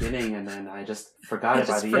in the beginning, and then I just forgot it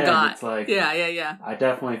by the end. It's like, yeah. I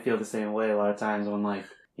definitely feel the same way a lot of times when, like,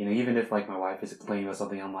 you know, even if like my wife is explaining about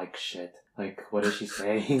something, I'm like, shit, like, what is she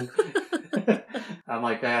saying? I'm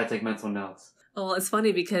like, I gotta take mental notes. Well, it's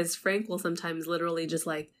funny because Frank will sometimes literally just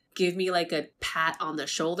like give me like a pat on the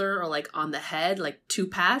shoulder or like on the head, like 2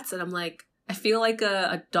 pats, and I'm like, I feel like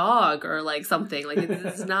a dog or like something. Like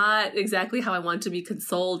it's not exactly how I want to be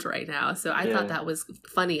consoled right now. So I thought that was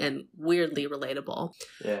funny and weirdly relatable.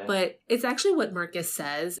 Yeah. But it's actually what Marcus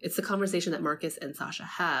says. It's the conversation that Marcus and Sasha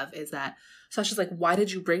have, is that Sasha's like, why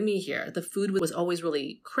did you bring me here? The food was always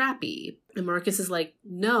really crappy. And Marcus is like,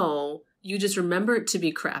 no, you just remember it to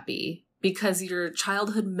be crappy because your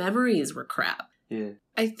childhood memories were crap. Yeah.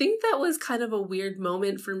 I think that was kind of a weird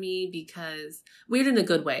moment for me, because weird in a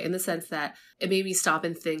good way, in the sense that it made me stop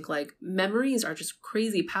and think, like, memories are just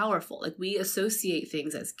crazy powerful. Like, we associate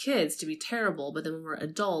things as kids to be terrible, but then when we're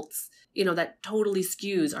adults, you know, that totally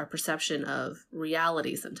skews our perception of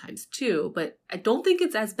reality sometimes too. But I don't think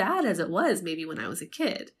it's as bad as it was maybe when I was a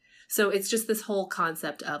kid. So it's just this whole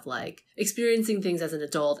concept of like experiencing things as an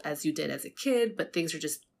adult as you did as a kid, but things are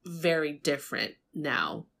just very different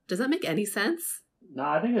now. Does that make any sense? No,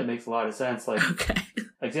 I think it makes a lot of sense. Like, okay.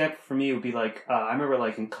 Example for me would be like, I remember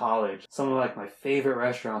like in college, some of like my favorite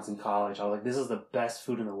restaurants in college, I was like, this is the best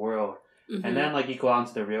food in the world. Mm-hmm. And then like you go out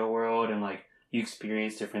into the real world and like you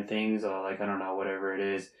experience different things, or like, I don't know, whatever it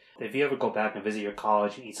is. If you ever go back and visit your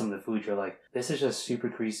college and eat some of the food, you're like, this is just super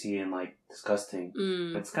greasy and like disgusting.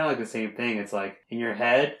 It's kind of like the same thing. It's like in your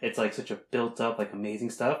head, it's like such a built up, like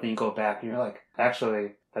amazing stuff. And you go back and you're like,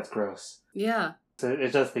 actually, that's gross. Yeah. So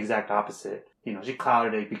it's just the exact opposite. You know, she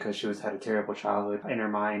clouded it because she had a terrible childhood in her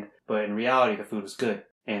mind. But in reality, the food was good.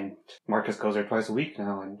 And Marcus goes there twice a week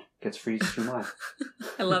now and gets free shumai.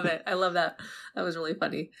 I love it. I love that. That was really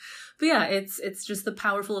funny. But yeah, it's just the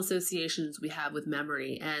powerful associations we have with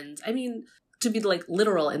memory. And I mean, to be like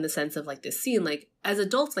literal in the sense of like this scene, like as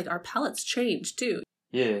adults, like our palates change too.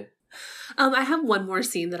 Yeah. I have one more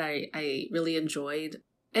scene that I really enjoyed.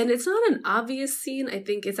 And it's not an obvious scene. I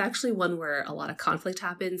think it's actually one where a lot of conflict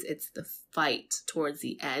happens. It's the fight towards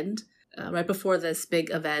the end. Right before this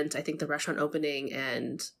big event, I think the restaurant opening,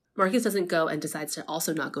 and Marcus doesn't go and decides to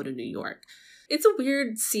also not go to New York. It's a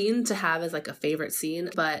weird scene to have as like a favorite scene,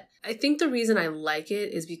 but I think the reason I like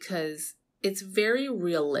it is because it's very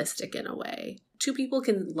realistic in a way. Two people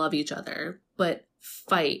can love each other, but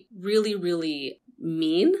fight really, really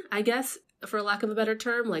mean, I guess, for lack of a better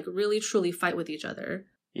term, like really truly fight with each other.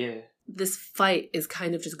 Yeah. This fight is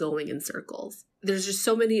kind of just going in circles. There's just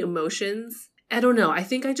so many emotions. I don't know. I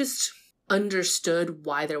think I just understood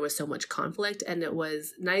why there was so much conflict, and it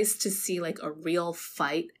was nice to see like a real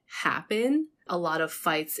fight happen. A lot of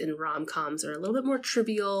fights in rom-coms are a little bit more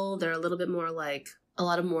trivial. They're a little bit more like a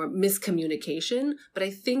lot of more miscommunication, but I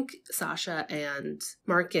think Sasha and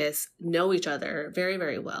Marcus know each other very,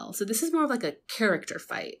 very well. So this is more of like a character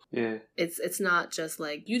fight. Yeah. It's not just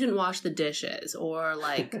like, you didn't wash the dishes or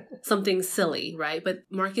like something silly, right? But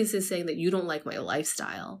Marcus is saying that you don't like my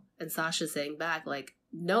lifestyle. And Sasha's saying back like,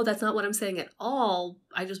 no, that's not what I'm saying at all.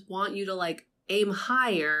 I just want you to like aim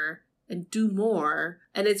higher and do more.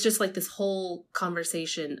 And it's just like this whole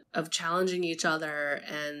conversation of challenging each other.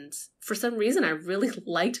 And for some reason, I really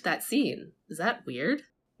liked that scene. Is that weird?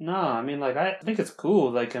 No, I mean, like, I think it's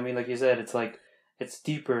cool. Like, I mean, like you said, it's like, it's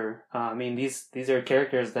deeper. I mean, these are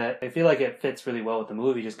characters that I feel like it fits really well with the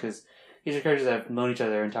movie just because these are characters that have known each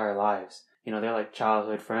other their entire lives. You know, they're like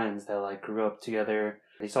childhood friends that like grew up together.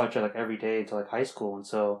 They saw each other like every day until like high school. And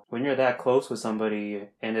so when you're that close with somebody,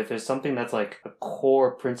 and if there's something that's like a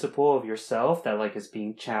core principle of yourself that like is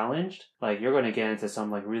being challenged, like you're going to get into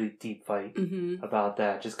some like really deep fight about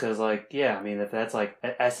that. Just because like, yeah, I mean, if that's like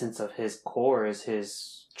the essence of his core is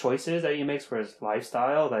his choices that he makes for his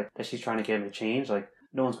lifestyle, like that she's trying to get him to change, like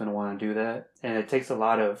no one's going to want to do that. And it takes a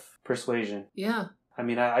lot of persuasion. Yeah. I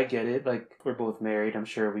mean, I get it. Like, we're both married. I'm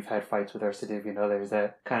sure we've had fights with our significant others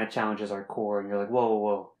that kind of challenges our core. And you're like,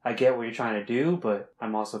 whoa. I get what you're trying to do, but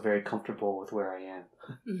I'm also very comfortable with where I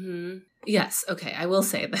am. Yes. Okay. I will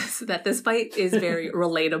say this, that this fight is very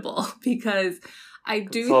relatable because I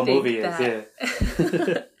do think movie that... Is,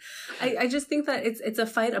 yeah. I just think that it's a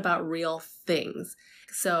fight about real things.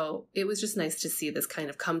 So it was just nice to see this kind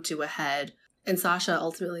of come to a head. And Sasha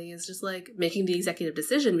ultimately is just like making the executive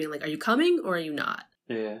decision, being like, are you coming or are you not?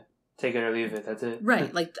 Yeah. Take it or leave it. That's it.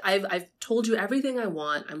 Right. Like, I've told you everything I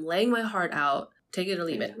want. I'm laying my heart out. Take it or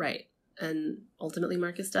leave it. Right. And ultimately,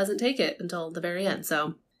 Marcus doesn't take it until the very end.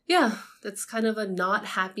 So, yeah, that's kind of a not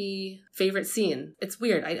happy favorite scene. It's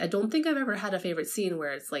weird. I don't think I've ever had a favorite scene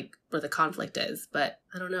where it's like where the conflict is, but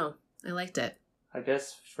I don't know. I liked it. I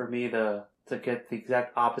guess for me, to get the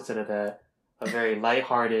exact opposite of that, a very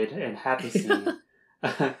lighthearted and happy scene.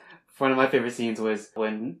 One of my favorite scenes was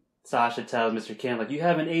when Sasha tells Mr. Kim, like, you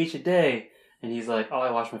haven't aged a day. And he's like, oh,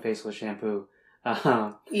 I wash my face with shampoo.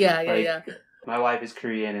 Yeah. My wife is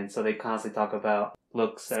Korean, and so they constantly talk about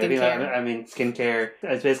looks. Skincare. I mean, skincare.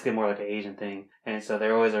 It's basically more like an Asian thing. And so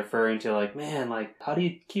they're always referring to, like, man, like, how do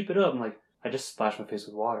you keep it up? I'm like, I just splash my face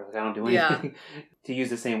with water. Like, I don't do anything. Yeah. To use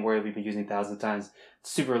the same word we've been using thousands of times.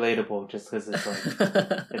 It's super relatable just because it's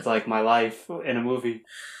like, it's like my life in a movie.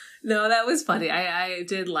 No, that was funny. I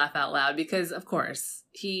did laugh out loud because, of course,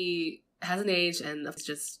 he hasn't aged and is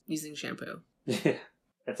just using shampoo. Yeah.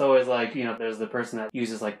 It's always like, there's the person that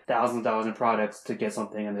uses like thousands of dollars in products to get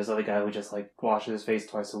something, and there's the other guy who just like washes his face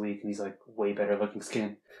twice a week and he's like way better looking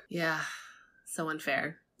skin. Yeah. So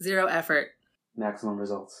unfair. Zero effort. Maximum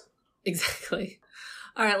results. Exactly.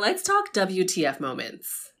 All right, let's talk WTF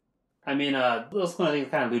moments. I mean, those one of the things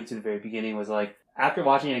I kind of alluded to at the very beginning was like, after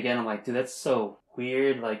watching it again, I'm like, dude, that's so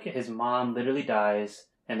weird. Like, his mom literally dies,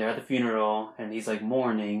 and they're at the funeral, and he's like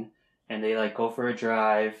mourning, and they like go for a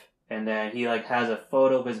drive, and then he like has a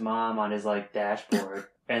photo of his mom on his like dashboard,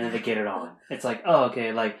 and then they get it on. It's like, oh,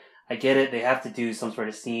 okay, like, I get it. They have to do some sort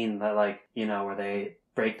of scene that like, where they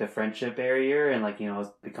break the friendship barrier and like, it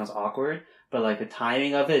becomes awkward. But like the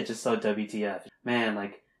timing of it, just so WTF. Man,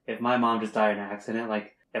 like, if my mom just died in an accident,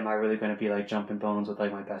 like, am I really going to be like jumping bones with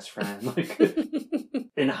like my best friend? Like,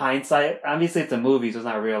 in hindsight, obviously it's a movie, so it's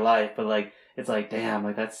not real life, but like, it's like, damn,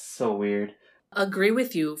 like, that's so weird. Agree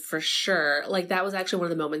with you for sure. Like, that was actually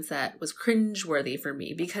one of the moments that was cringeworthy for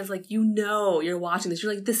me because, like, you're watching this.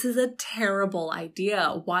 You're like, this is a terrible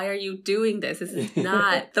idea. Why are you doing this? This is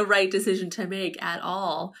not the right decision to make at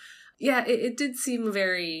all. Yeah, it did seem a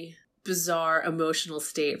very bizarre emotional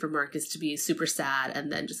state for Marcus to be super sad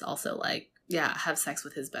and then just also, like, yeah, have sex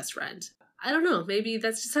with his best friend. I don't know. Maybe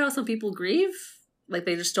that's just how some people grieve. Like,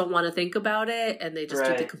 they just don't want to think about it and they just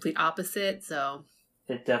do the complete opposite. So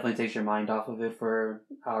it definitely takes your mind off of it for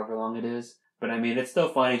however long it is. But I mean, it's still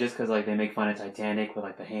funny just because like they make fun of Titanic with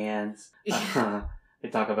like the hands. Yeah. They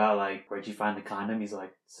talk about like, where'd you find the condom? He's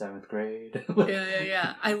like, 7th grade.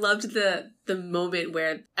 Yeah. I loved the moment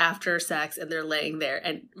where after sex and they're laying there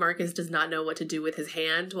and Marcus does not know what to do with his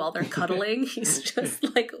hand while they're cuddling. He's just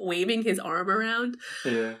like waving his arm around.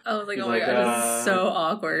 Yeah. I was like, oh my God, this is so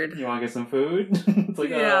awkward. You want to get some food? It's like,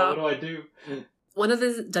 what do I do? One of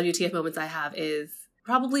the WTF moments I have is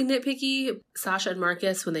probably nitpicky. Sasha and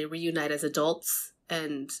Marcus, when they reunite as adults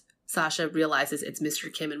and Sasha realizes it's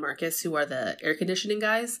Mr. Kim and Marcus who are the air conditioning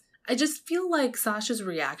guys. I just feel like Sasha's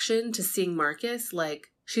reaction to seeing Marcus, like,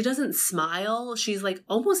 she doesn't smile. She's like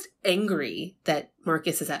almost angry that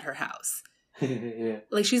Marcus is at her house. Yeah.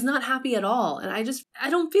 Like, she's not happy at all. And I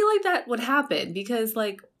don't feel like that would happen because,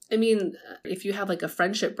 like, I mean, if you have like a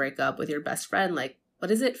friendship breakup with your best friend, like,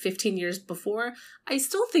 what is it, 15 years before? I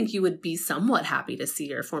still think you would be somewhat happy to see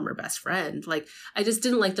your former best friend. Like, I just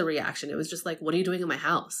didn't like the reaction. It was just like, what are you doing in my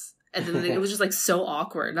house? And then it was just like so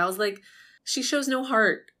awkward. And I was like, she shows no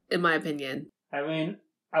heart, in my opinion. I mean,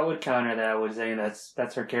 I would counter that with saying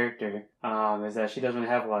that's her character. Is that she doesn't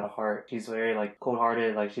really have a lot of heart. She's very like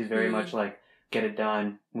cold-hearted. Like, she's very much like, get it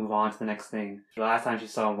done, move on to the next thing. The last time she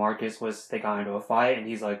saw Marcus was they got into a fight, and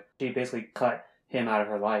he's like, she basically cut him out of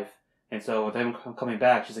her life. And so with him coming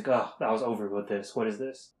back, she's like, oh, I was over with this. What is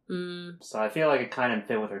this? So I feel like it kind of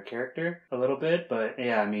fit with her character a little bit. But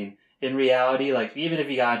yeah, I mean, in reality, like, even if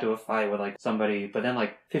you got into a fight with like somebody, but then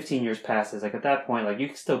like 15 years passes, like at that point, like,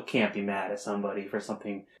 you still can't be mad at somebody for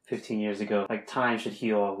something 15 years ago. Like, time should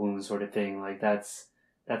heal all wounds sort of thing. Like, that's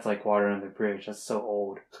like water under the bridge. That's so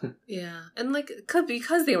old. Yeah. And like,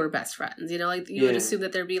 because they were best friends, like you would assume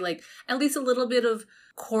that there'd be like at least a little bit of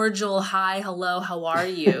cordial, hi, hello, how are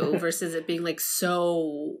you? Versus it being like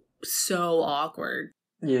so awkward.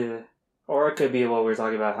 Yeah. Or it could be what we were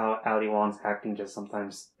talking about, how Ali Wong's acting just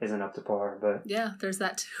sometimes isn't up to par. But yeah, there's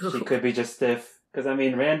that too. She could be just stiff. Because I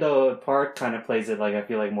mean, Randall Park kind of plays it like, I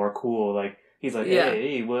feel like, more cool. Like, he's like,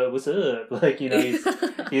 hey, what's up? Like,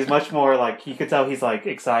 he's much more like, you could tell he's like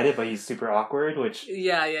excited, but he's super awkward, which...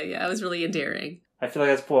 Yeah. It was really endearing. I feel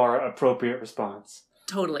like that's more appropriate response.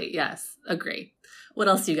 Totally, yes. Agree. What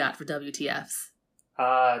else you got for WTFs?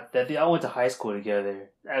 That they all went to high school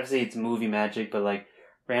together. Obviously, it's movie magic, but like,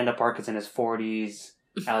 Randall Park is in his 40s.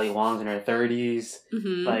 Ali Wong's in her 30s.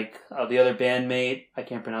 Mm-hmm. Like, the other bandmate, I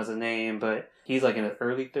can't pronounce his name, but he's like in his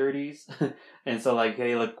early 30s. And so, like,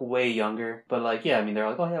 they look way younger. But, like, yeah, I mean, they're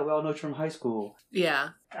like, oh, yeah, we all know you from high school. Yeah.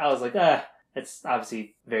 I was like, it's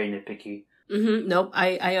obviously very nitpicky. Mm-hmm. Nope.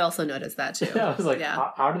 I also noticed that too. I was like,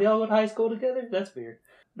 how do they all go to high school together? That's weird.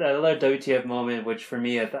 The other WTF moment, which for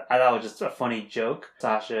me, I thought was just a funny joke.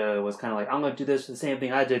 Sasha was kind of like, I'm going to do this for the same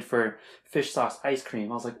thing I did for fish sauce ice cream.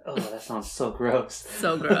 I was like, oh, that sounds so gross.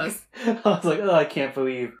 So gross. I was like, oh, I can't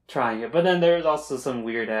believe trying it. But then there's also some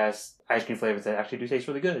weird-ass ice cream flavors that actually do taste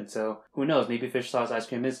really good. So who knows? Maybe fish sauce ice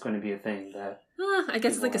cream is going to be a thing that... I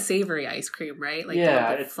guess it's like a savory ice cream, right? Like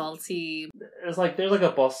it's salty. It's like, there's like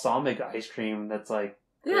a balsamic ice cream that's like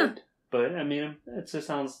good. Yeah. But, I mean, it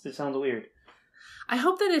sounds weird. I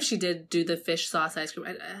hope that if she did do the fish sauce ice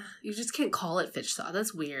cream, you just can't call it fish sauce.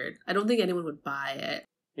 That's weird. I don't think anyone would buy it.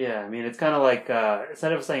 Yeah, I mean, it's kind of like,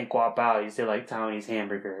 instead of saying guap bao, you say like Taiwanese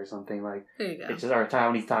hamburger or something like. There you go. It's just, or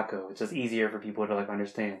Taiwanese taco. It's just easier for people to like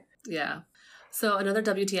understand. Yeah. So another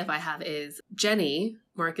WTF I have is Jenny,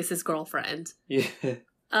 Marcus's girlfriend. Yeah.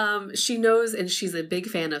 She knows, and she's a big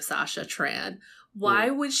fan of Sasha Tran. Why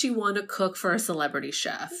would she want to cook for a celebrity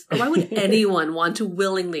chef? Or why would anyone want to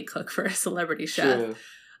willingly cook for a celebrity chef? True.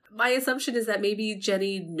 My assumption is that maybe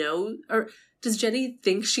Jenny or does Jenny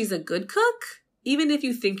think she's a good cook? Even if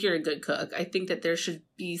you think you're a good cook, I think that there should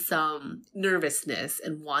be some nervousness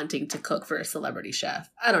and wanting to cook for a celebrity chef.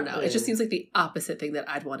 I don't know. It just seems like the opposite thing that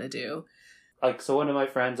I'd want to do. Like, so one of my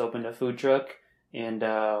friends opened a food truck, and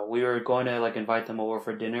we were going to like invite them over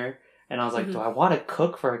for dinner. And I was like, do I want to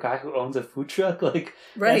cook for a guy who owns a food truck? Like,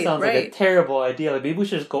 that sounds like a terrible idea. Like, maybe we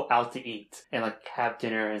should just go out to eat and, like, have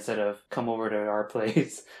dinner instead of come over to our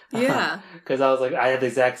place. Yeah. Because I was like, I had the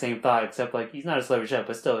exact same thought, except, like, he's not a celebrity chef,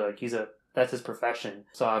 but still, like, that's his profession.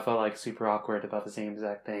 So I felt, like, super awkward about the same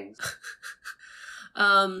exact things.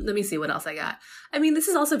 Let me see what else I got. I mean, this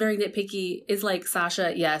is also very nitpicky. Is like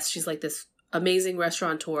Sasha, yes, she's like this amazing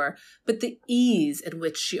restaurateur, but the ease in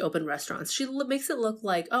which she opened restaurants, she makes it look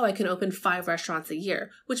like, oh, I can open 5 restaurants a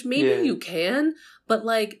year, which maybe you can, but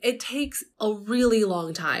like it takes a really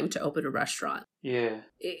long time to open a restaurant. Yeah.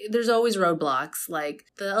 There's always roadblocks, like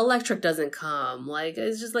the electric doesn't come, like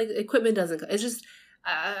it's just like equipment doesn't come. It's just,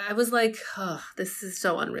 I was like, oh, this is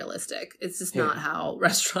so unrealistic. It's just not how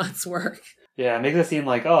restaurants work. Yeah, it makes it seem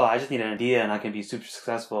like, oh, I just need an idea and I can be super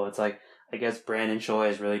successful. It's like, I guess Brandon Choi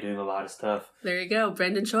is really doing a lot of stuff. There you go.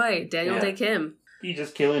 Brandon Choi, Daniel Dae Kim. He's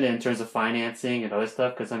just killing it in terms of financing and other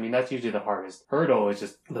stuff. Because, I mean, that's usually the hardest hurdle is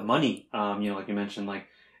just the money. Like you mentioned, like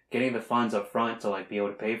getting the funds up front to like be able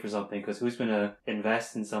to pay for something. Because who's going to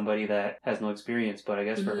invest in somebody that has no experience? But I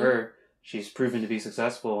guess for her, she's proven to be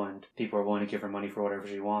successful and people are willing to give her money for whatever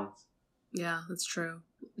she wants. Yeah, that's true.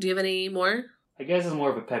 Do you have any more? I guess it's more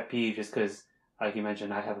of a pet peeve just because, like you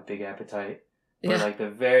mentioned, I have a big appetite. But, like, the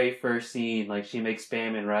very first scene, like, she makes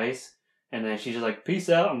spam and rice, and then she's just like, peace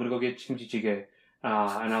out, I'm gonna go get kimchi jjigae.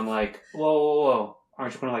 And I'm like, whoa.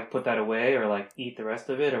 Aren't you gonna, like, put that away, or, like, eat the rest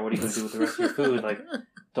of it, or what are you gonna do with the rest of your food? Like,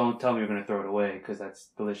 don't tell me you're gonna throw it away, because that's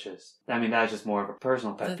delicious. I mean, that's just more of a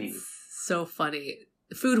personal pet peeve. So funny.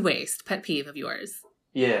 Food waste, pet peeve of yours.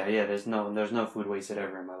 Yeah, there's no food wasted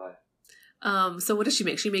ever in my life. So what does she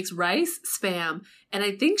make? She makes rice, spam, and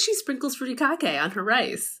I think she sprinkles furikake on her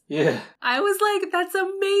rice. Yeah. I was like, that's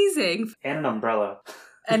amazing. And an umbrella.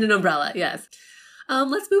 And an umbrella, yes.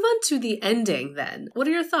 Let's move on to the ending then. What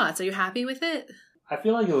are your thoughts? Are you happy with it? I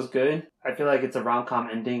feel like it was good. I feel like it's a rom-com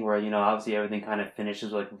ending where, obviously everything kind of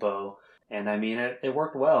finishes with like a bow. And I mean, it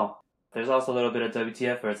worked well. There's also a little bit of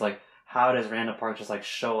WTF where it's like, how does Randall Park just like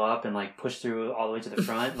show up and like push through all the way to the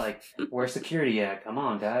front? Like, where's security at? Come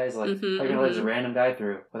on, guys. Like, how are you going to let this random guy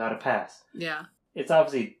through without a pass? Yeah. It's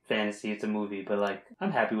obviously fantasy. It's a movie, but like,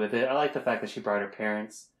 I'm happy with it. I like the fact that she brought her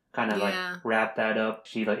parents, kind of like wrapped that up.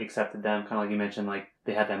 She like accepted them, kind of like you mentioned, like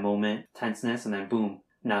they had that moment, tenseness, and then boom,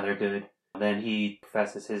 now they're good. Then he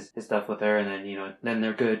professes his stuff with her, and then, then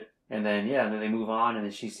they're good. And then, and then they move on, and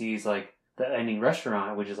then she sees like the ending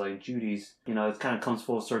restaurant, which is like Judy's. It kind of comes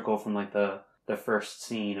full circle from like the first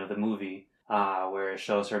scene of the movie, where it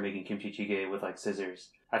shows her making kimchi jjigae with like scissors.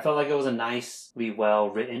 I felt like it was a nicely well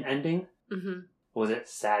written ending. Mm-hmm. Was it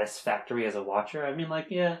satisfactory as a watcher? I mean, like,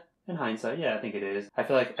 yeah, in hindsight, yeah, I think it is. I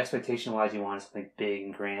feel like expectation wise, you wanted something big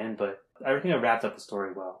and grand, but I think it wrapped up the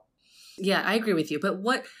story well. Yeah, I agree with you. But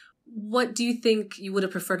what do you think you would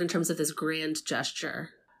have preferred in terms of this grand gesture?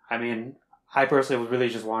 I mean, I personally would really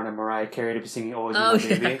just wanted Mariah Carey to be singing Always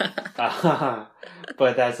Be My Baby.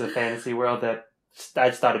 But that's a fantasy world that I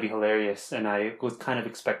just thought it'd be hilarious, and I was kind of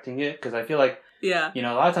expecting it, because I feel like, a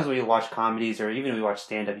lot of times when you watch comedies, or even when you watch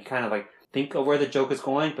stand-up, you kind of like think of where the joke is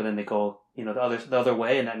going, but then they go the other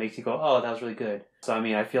way, and that makes you go, oh, that was really good. So I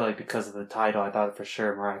mean, I feel like because of the title, I thought for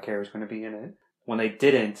sure Mariah Carey was going to be in it. When they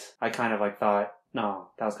didn't, I kind of like thought, no,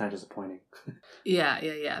 that was kind of disappointing.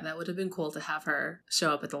 Yeah. That would have been cool to have her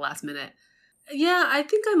show up at the last minute. Yeah, I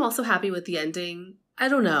think I'm also happy with the ending. I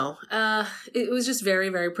don't know. It was just very,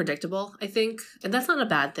 very predictable, I think. And that's not a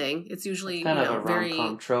bad thing. It's usually, Kind of a very...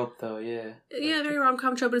 rom-com trope, though, yeah. Yeah, very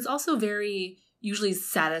rom-com trope, but it's also very usually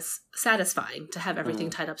satisfying to have everything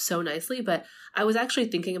tied up so nicely. But I was actually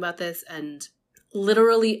thinking about this, and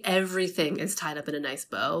literally everything is tied up in a nice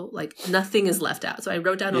bow. Like, nothing is left out. So I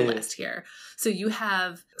wrote down a list here. So you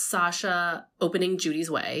have Sasha opening Judy's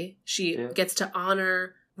way. She gets to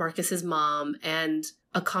honor Marcus's mom and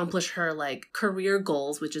accomplish her like career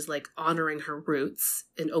goals, which is like honoring her roots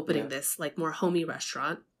and opening this like more homey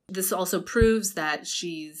restaurant. This also proves that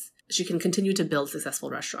she can continue to build successful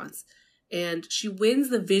restaurants. And she wins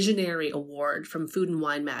the Visionary Award from Food and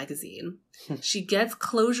Wine magazine. She gets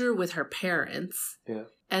closure with her parents. Yeah.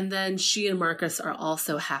 And then she and Marcus are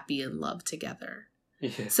also happy in love together.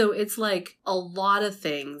 Yeah. So it's like a lot of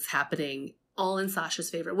things happening all in Sasha's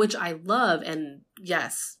favor, which I love. And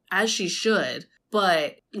yes, as she should,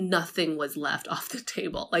 but nothing was left off the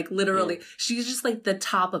table. Like literally, she's just like the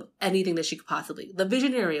top of anything that she could possibly. The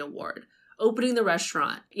Visionary Award, opening the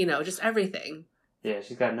restaurant, just everything. Yeah,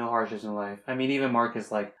 she's got no hardships in life. I mean, even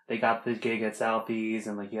Marcus, like, they got the gig at Southeast,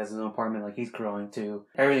 and, like, he has his own apartment, like, he's growing, too.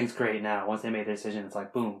 Everything's great now. Once they made their decision, it's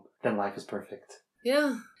like, boom, then life is perfect.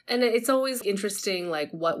 Yeah. And it's always interesting,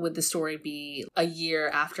 like, what would the story be a year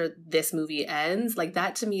after this movie ends? Like,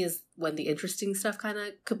 that to me is when the interesting stuff kind of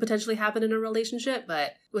could potentially happen in a relationship,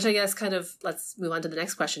 but, which I guess kind of, let's move on to the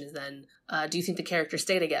next question is then, do you think the characters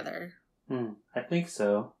stay together? I think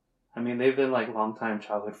so. I mean, they've been, like, longtime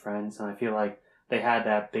childhood friends, and I feel like they had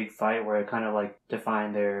that big fight where it kind of like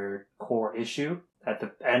defined their core issue. At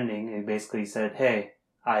the ending, it basically said, hey,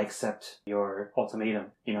 I accept your ultimatum.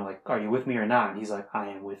 Like, are you with me or not? And he's like, I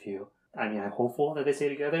am with you. I mean, I'm hopeful that they stay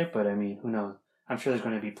together, but I mean, who knows? I'm sure there's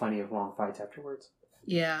going to be plenty of long fights afterwards.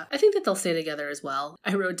 Yeah, I think that they'll stay together as well.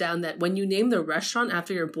 I wrote down that when you name the restaurant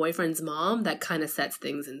after your boyfriend's mom, that kind of sets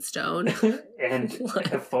things in stone. And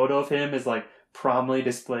a photo of him is like prominently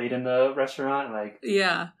displayed in the restaurant. Like,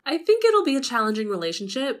 yeah, I think it'll be a challenging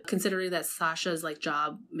relationship considering that Sasha's like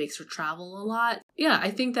job makes her travel a lot. Yeah,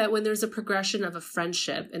 I think that when there's a progression of a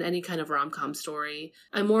friendship in any kind of rom-com story,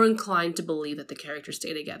 I'm more inclined to believe that the characters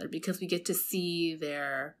stay together because we get to see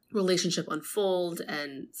their relationship unfold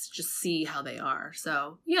and just see how they are.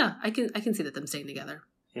 So yeah, I can see that them staying together.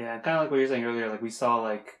 Yeah, kind of like what you were saying earlier, like we saw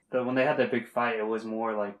like when they had that big fight, it was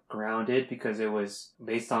more like grounded because it was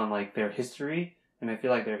based on like their history, and I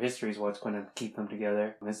feel like their history is what's going to keep them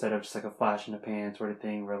together instead of just like a flash in the pan sort of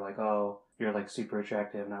thing where like, oh, you're like super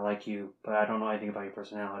attractive and I like you, but I don't know anything about your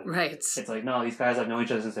personality. Right. It's like, no, these guys have known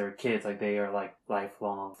each other since they were kids. Like they are like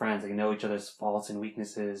lifelong friends. They know each other's faults and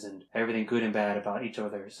weaknesses and everything good and bad about each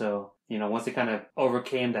other. So, once they kind of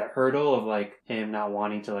overcame that hurdle of like him not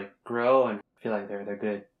wanting to like grow, and I feel like they're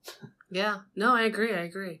good. Yeah. No, I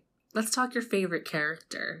agree. Let's talk your favorite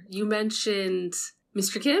character. You mentioned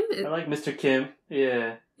Mr. Kim? I like Mr. Kim.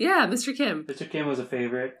 Yeah. Yeah, Mr. Kim. Mr. Kim was a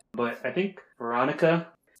favorite, but I think Veronica,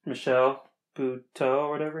 Michelle Buteau,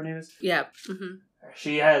 or whatever her name is. Yeah. Mm-hmm.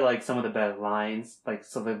 She had like some of the best lines, like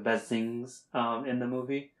some of the best things in the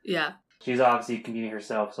movie. Yeah. She's obviously a comedian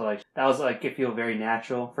herself, so like that was like it feel very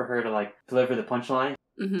natural for her to like deliver the punchline.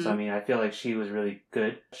 Mm-hmm. So I mean, I feel like she was really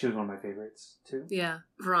good. She was one of my favorites too. Yeah,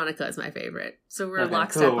 Veronica is my favorite. So we're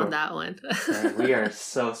lockstep on that one. Right, we are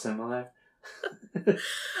so similar.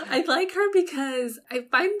 I like her because I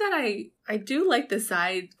find that I do like the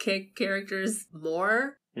sidekick characters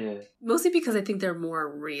more. Yeah. Mostly because I think they're more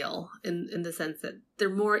real in the sense that they're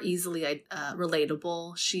more easily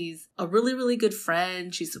relatable. She's a really, really good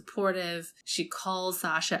friend. She's supportive. She calls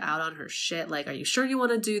Sasha out on her shit. Like, are you sure you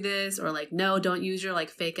want to do this? Or like, no, don't use your like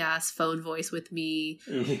fake ass phone voice with me.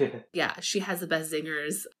 Yeah. Yeah, she has the best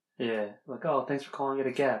zingers. Yeah. Like, oh, thanks for calling it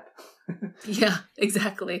a gap. Yeah,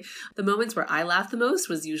 exactly. The moments where I laugh the most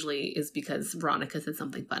is because Veronica said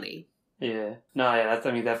something funny. Yeah. No, yeah,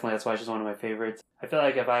 definitely that's why she's one of my favorites. I feel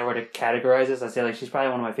like if I were to categorize this, I'd say like she's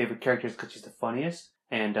probably one of my favorite characters because she's the funniest.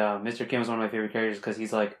 And Mr. Kim is one of my favorite characters because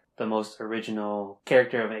he's like the most original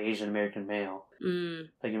character of an Asian American male.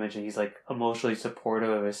 Like you mentioned, he's like emotionally supportive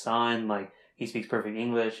of his son. Like he speaks perfect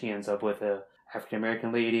English. He ends up with a African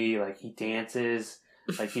American lady. Like he dances.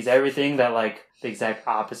 Like he's everything that like the exact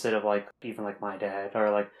opposite of like even like my dad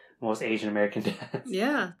or like most Asian American dads.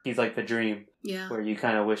 Yeah. He's like the dream. Yeah. Where you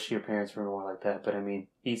kind of wish your parents were more like that. But I mean,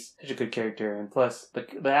 he's such a good character. And plus,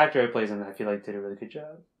 the actor who plays him, I feel like did a really good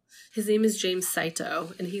job. His name is James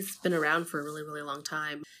Saito, and he's been around for a really, really long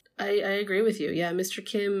time. I agree with you. Yeah, Mr.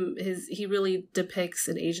 Kim, he really depicts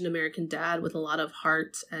an Asian American dad with a lot of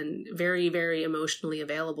heart and very, very emotionally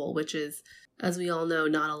available, which is, as we all know,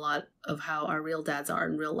 not a lot of how our real dads are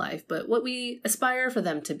in real life. But what we aspire for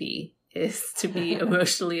them to be is to be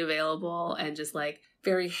emotionally available and just like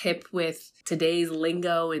very hip with today's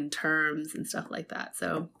lingo and terms and stuff like that.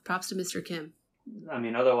 So props to Mr. Kim. I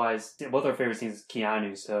mean, otherwise, both our favorite scenes is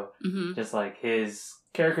Keanu, so just like his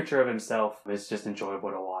caricature of himself is just enjoyable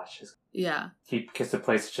to watch. Yeah. He gets to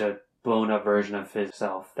play such a blown up version of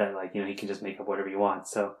himself that, like, you know, he can just make up whatever he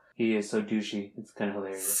wants. So he is so douchey. It's kind of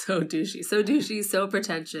hilarious. So douchey, so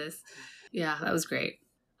pretentious. Yeah, that was great.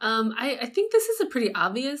 I think this is a pretty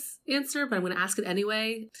obvious answer, but I'm going to ask it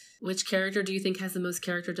anyway. Which character do you think has the most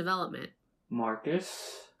character development?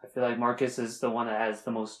 Marcus. I feel like Marcus is the one that has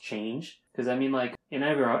the most change. Because, I mean, like, in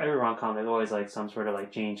every rom-com, there's always, like, some sort of,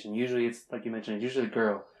 like, change. And usually it's, like you mentioned, it's usually the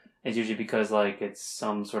girl. It's usually because, like, it's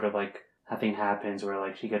some sort of, like, nothing happens where,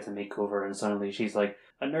 like, she gets a makeover and suddenly she's, like,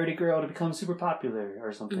 a nerdy girl to become super popular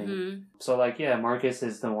or something. Mm-hmm. So, like, yeah, Marcus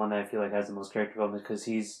is the one that I feel like has the most character development because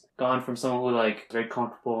he's gone from someone who, like, is very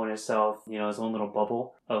comfortable in himself, you know, his own little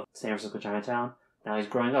bubble of San Francisco Chinatown. Now he's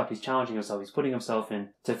growing up, he's challenging himself, he's putting himself in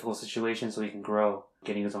difficult situations so he can grow,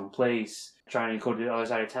 getting his own place, trying to go to the other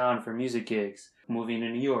side of town for music gigs, moving to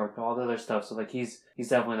New York, all the other stuff. So, like, he's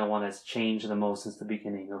definitely the one that's changed the most since the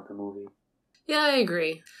beginning of the movie. Yeah, I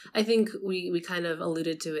agree. I think we kind of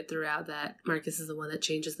alluded to it throughout that Marcus is the one that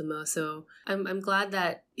changes the most. So I'm glad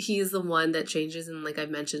that he is the one that changes. And like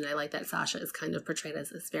I've mentioned, I like that Sasha is kind of portrayed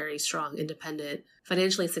as this very strong, independent,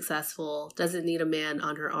 financially successful, doesn't need a man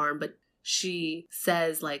on her arm, but she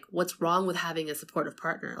says, like, what's wrong with having a supportive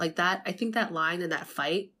partner? Like that, I think that line in that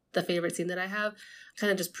fight, the favorite scene that I have,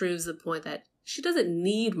 kind of just proves the point that she doesn't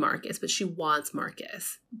need Marcus, but she wants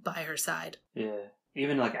Marcus by her side. Yeah.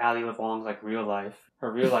 Even, like, Ali Wong's, like, real life. Her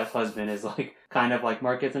real life husband is, like, kind of like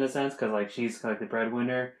Marcus in a sense, because, like, she's, like, the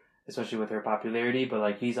breadwinner, especially with her popularity, but,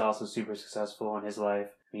 like, he's also super successful in his life.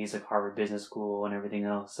 I mean, he's, like, Harvard Business School and everything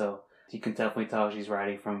else, so you can definitely tell she's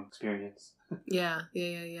writing from experience. Yeah.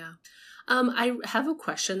 I have a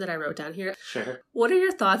question that I wrote down here. Sure. What are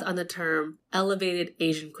your thoughts on the term elevated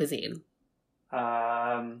Asian cuisine?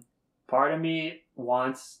 Part of me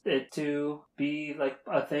wants it to be, like,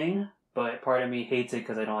 a thing, but part of me hates it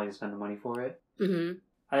because I don't like to spend the money for it. Mm-hmm.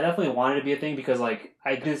 I definitely wanted it to be a thing because, like,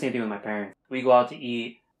 I do the same thing with my parents. We go out to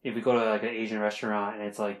eat. If we go to, like, an Asian restaurant and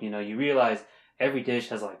it's, like, you know, you realize every dish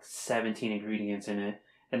has, like, 17 ingredients in it.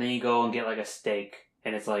 And then you go and get, like, a steak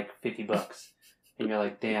and it's, like, $50. And you're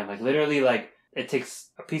like, damn, like, literally, like, it takes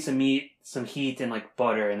a piece of meat, some heat, and, like,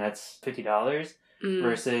 butter, and that's $50.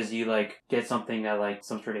 Versus you, like, get something at, like,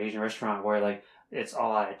 some sort of Asian restaurant where, like, it's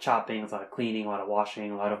all out of chopping, it's a lot of cleaning, a lot of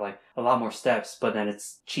washing, a lot more steps, but then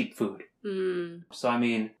it's cheap food. So, I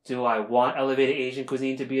mean, do I want elevated Asian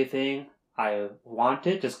cuisine to be a thing? I want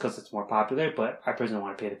it just because it's more popular, but I personally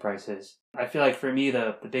want to pay the prices. I feel like for me,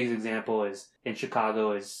 the biggest example is in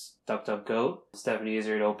Chicago is Duck Duck Goat. Stephanie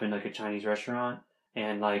Izzard opened, like, a Chinese restaurant,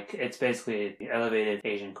 and, like, it's basically elevated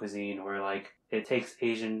Asian cuisine where, like, it takes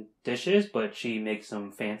Asian dishes, but she makes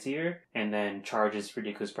them fancier and then charges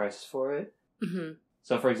ridiculous prices for it. Mm-hmm.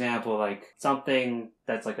 So, for example, like, something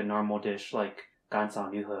that's, like, a normal dish, like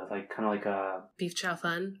gansang yuhe, like, kind of like a... Beef chow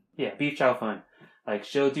fun? Yeah, beef chow fun. Like,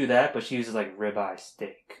 she'll do that, but she uses, like, ribeye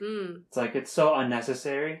steak. It's, like, it's so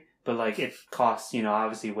unnecessary, but, like, it costs, you know,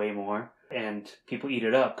 obviously way more, and people eat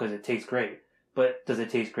it up because it tastes great. But does it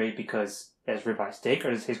taste great because it's ribeye steak,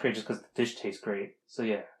 or does it taste great just because the dish tastes great? So,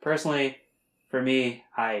 yeah, personally, for me,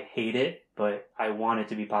 I hate it, but I want it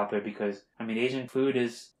to be popular because, I mean, Asian food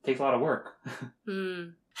takes a lot of work.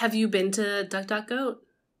 Have you been to Duck Duck Goat?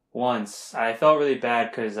 Once. I felt really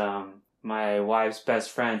bad because my wife's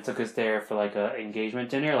best friend took us there for, like, a engagement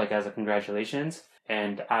dinner, like, as a congratulations.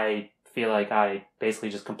 And I feel like I basically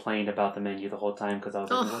just complained about the menu the whole time because I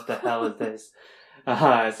was like, what the hell is this?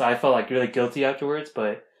 So I felt, like, really guilty afterwards.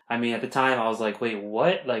 But, I mean, at the time, I was like, wait,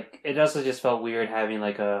 what? Like, it also just felt weird having,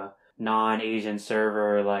 like, a non-Asian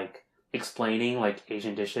server, like, explaining, like,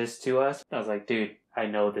 Asian dishes to us. I was like, dude, I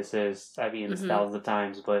know this is, I've eaten this thousands of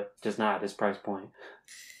times, but just not at this price point.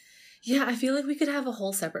 Yeah, I feel like we could have a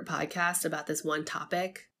whole separate podcast about this one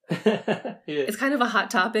topic. Yeah. It's kind of a hot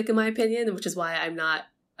topic in my opinion, which is why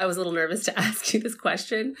I was a little nervous to ask you this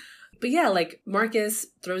question. But yeah, like, Marcus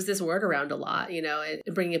throws this word around a lot, you know, and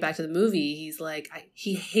bringing it back to the movie, he's like,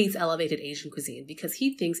 he hates elevated Asian cuisine because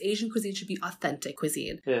he thinks Asian cuisine should be authentic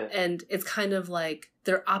cuisine. Yeah. And it's kind of like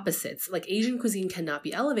they're opposites. Like, Asian cuisine cannot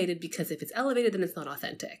be elevated because if it's elevated, then it's not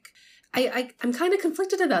authentic. I'm kind of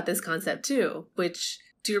conflicted about this concept too, which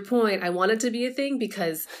to your point, I want it to be a thing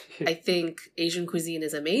because I think Asian cuisine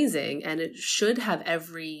is amazing and it should have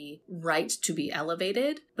every right to be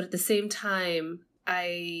elevated. But at the same time,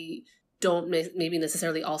 I don't maybe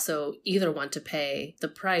necessarily also either want to pay the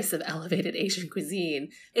price of elevated Asian cuisine.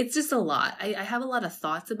 It's just a lot. I have a lot of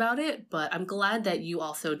thoughts about it, but I'm glad that you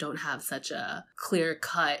also don't have such a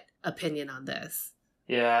clear-cut opinion on this.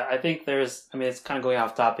 Yeah, I think it's kind of going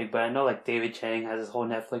off topic, but I know like David Chang has his whole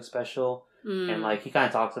Netflix special, and like he kind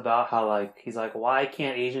of talks about how like he's like, why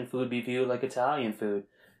can't Asian food be viewed like Italian food?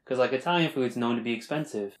 Because like Italian food's known to be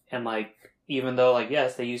expensive, and like even though like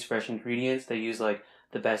yes they use fresh ingredients, they use like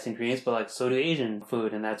the best ingredients, but like so do Asian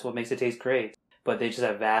food, and that's what makes it taste great. But they just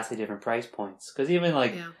have vastly different price points. Because even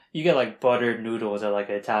like you get like buttered noodles at like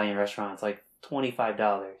an Italian restaurant, it's like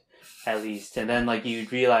 $25 at least, and then like you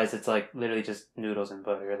realize it's like literally just noodles and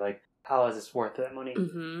butter. Like how is this worth that money?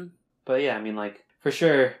 Mm-hmm. But yeah, I mean like for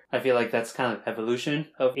sure, I feel like that's kind of evolution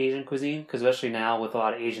of Asian cuisine. Because especially now with a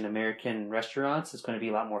lot of Asian American restaurants, it's going to be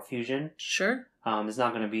a lot more fusion. Sure. It's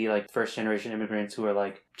not going to be like first generation immigrants who are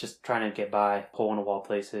like just trying to get by hole in the wall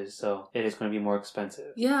places. So it is going to be more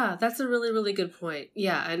expensive. Yeah, that's a really, really good point.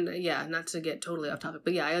 Yeah, and not to get totally off topic,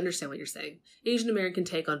 but yeah, I understand what you're saying. Asian American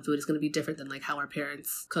take on food is going to be different than like how our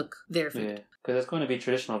parents cook their food. Yeah, because it's going to be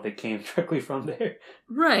traditional if they came directly from there.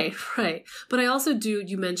 Right. But I also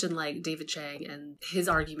you mentioned like David Chang and his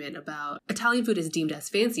argument about Italian food is deemed as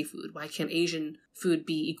fancy food. Why can't Asian food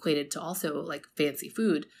be equated to also like fancy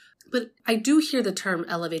food? But I do hear the term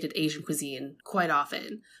elevated Asian cuisine quite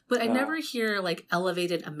often, but I never hear like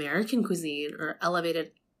elevated American cuisine or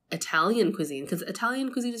elevated Italian cuisine, because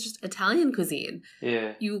Italian cuisine is just Italian cuisine.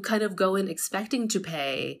 Yeah. You kind of go in expecting to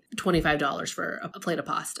pay $25 for a plate of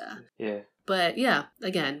pasta. Yeah. But yeah,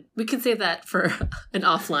 again, we can save that for an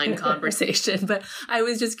offline conversation, but I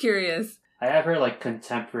was just curious. I have heard like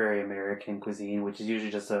contemporary American cuisine, which is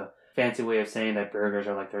usually just a fancy way of saying that burgers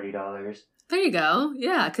are like $30. There you go.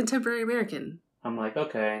 Yeah, contemporary American. I'm like,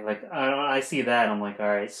 okay, like I see that. I'm like, all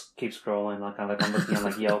right, keep scrolling. Like I'm looking at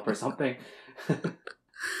like Yelp or something.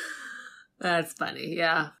 That's funny.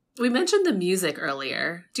 Yeah, we mentioned the music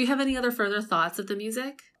earlier. Do you have any other further thoughts of the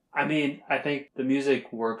music? I mean, I think the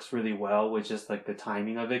music works really well with just like the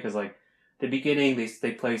timing of it, because like the beginning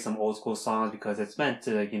they play some old school songs because it's meant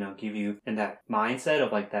to give you in that mindset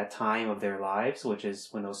of like that time of their lives, which is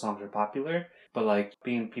when those songs are popular. But like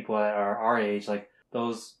being people that are our age, like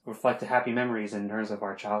those reflect the happy memories in terms of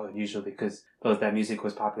our childhood usually, because that music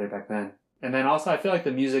was popular back then. And then also I feel like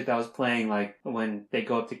the music that was playing like when they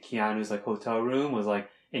go up to Keanu's like hotel room was like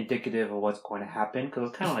indicative of what's going to happen, because it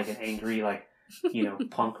was kind of like an angry like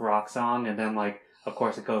punk rock song, and then like of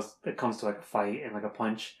course it comes to like a fight and like a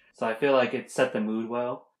punch. So I feel like it set the mood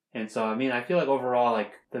well. And so I mean I feel like overall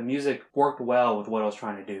like the music worked well with what I was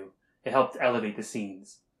trying to do. It helped elevate the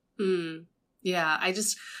scenes. Yeah, I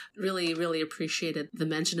just really, really appreciated the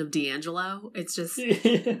mention of D'Angelo. It's just,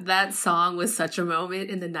 that song was such a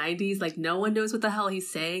moment in the 90s. Like, no one knows what the hell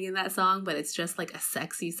he's saying in that song, but it's just like a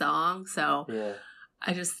sexy song. So yeah.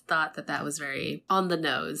 I just thought that was very on the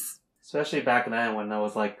nose. Especially back then when there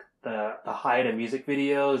was like the height of music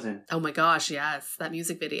videos. And oh my gosh, yes, that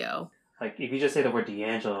music video. Like, if you just say the word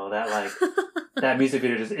D'Angelo, that like, that music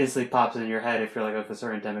video just instantly pops in your head if you're like of a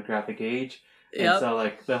certain demographic age. And so,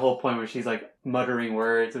 like, the whole point where she's, like, muttering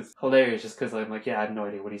words, it's hilarious just because I'm like, yeah, I have no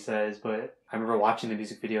idea what he says. But I remember watching the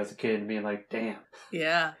music video as a kid and being like, damn.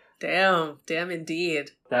 Yeah, damn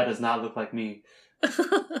indeed. That does not look like me.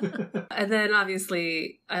 And then,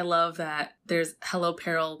 obviously, I love that there's Hello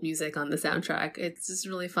Peril music on the soundtrack. It's just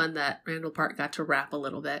really fun that Randall Park got to rap a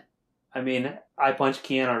little bit. I mean, I Punch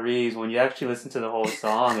Keanu Reeves, when you actually listen to the whole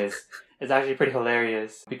song, it's actually pretty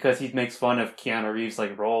hilarious because he makes fun of Keanu Reeves'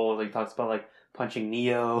 like role. Like, he talks about like punching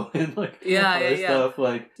Neo and like other stuff.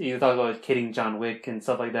 Like he talks about kidding John Wick and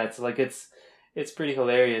stuff like that. So like it's pretty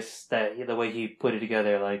hilarious that the way he put it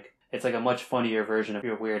together. Like it's like a much funnier version of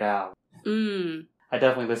your Weird Al. I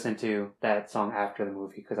definitely listened to that song after the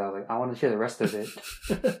movie because I was like, I want to hear the rest of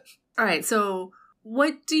it. All right, so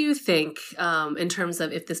what do you think in terms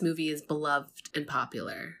of if this movie is beloved and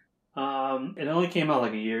popular? It only came out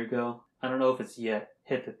like a year ago. I don't know if it's yet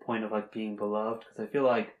hit the point of like being beloved, because I feel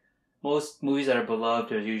like most movies that are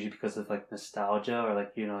beloved are usually because of like nostalgia or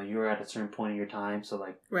like, you were at a certain point in your time. So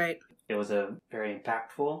like, right. It was a very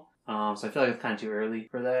impactful. So I feel like it's kind of too early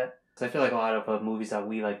for that. So I feel like a lot of movies that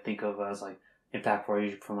we like think of as like impactful are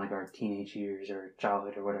usually from like our teenage years or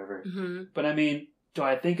childhood or whatever. Mm-hmm. But I mean, do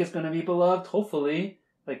I think it's going to be beloved? Hopefully.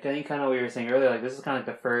 Like I think kind of what you were saying earlier, like this is kind of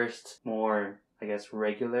like the first more, I guess,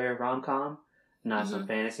 regular rom-com. Not some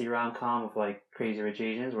fantasy rom-com with like Crazy Rich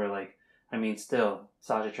Asians where like I mean, still,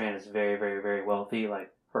 Sasha Tran is very, very, very wealthy. Like,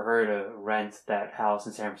 for her to rent that house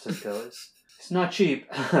in San Francisco it's not cheap.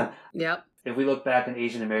 Yep. If we look back in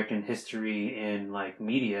Asian American history in like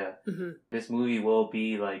media, this movie will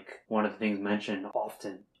be like one of the things mentioned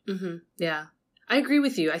often. Yeah. I agree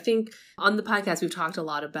with you. I think on the podcast, we've talked a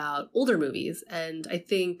lot about older movies, and I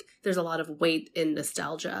think there's a lot of weight in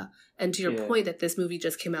nostalgia. And to your point that this movie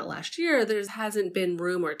just came out last year, there hasn't been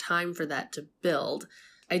room or time for that to build.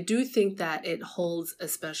 I do think that it holds a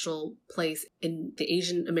special place in the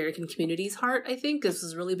Asian American community's heart, I think. This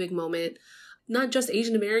was a really big moment. Not just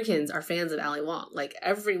Asian Americans are fans of Ali Wong. Like,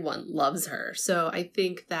 everyone loves her. So I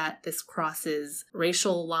think that this crosses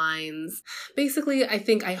racial lines. Basically,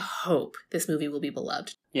 I hope this movie will be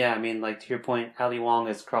beloved. Yeah, I mean, like, to your point, Ali Wong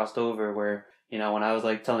has crossed over where, you know, when I was,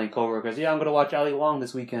 like, telling coworkers, yeah, I'm going to watch Ali Wong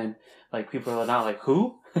this weekend, like, people are not like,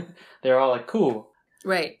 who? They're all like, cool.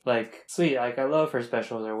 Right. Like, sweet, like, I love her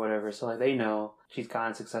specials or whatever. So, like, they know she's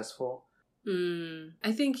gotten successful.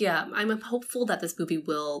 I think, yeah, I'm hopeful that this movie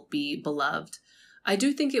will be beloved. I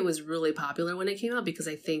do think it was really popular when it came out because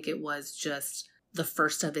I think it was just the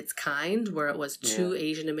first of its kind where it was two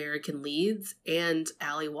Asian American leads, and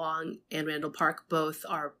Ali Wong and Randall Park both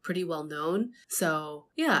are pretty well known. So,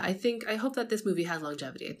 yeah, I hope that this movie has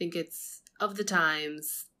longevity. I think it's of the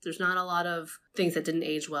times. There's not a lot of things that didn't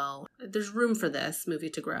age well. There's room for this movie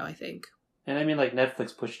to grow, I think. And I mean, like,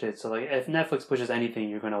 Netflix pushed it. So, like, if Netflix pushes anything,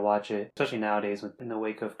 you're going to watch it. Especially nowadays in the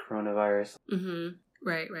wake of coronavirus.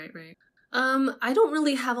 Right. I don't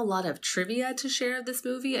really have a lot of trivia to share of this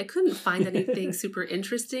movie. I couldn't find anything super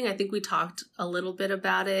interesting. I think we talked a little bit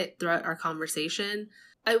about it throughout our conversation.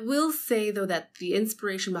 I will say, though, that the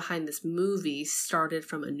inspiration behind this movie started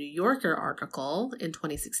from a New Yorker article in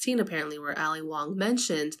 2016, apparently, where Ali Wong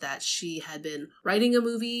mentioned that she had been writing a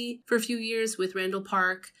movie for a few years with Randall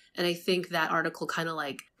Park. And I think that article kind of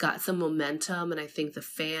like got some momentum. And I think the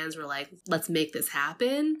fans were like, let's make this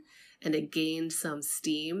happen. And it gained some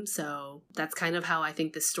steam. So that's kind of how I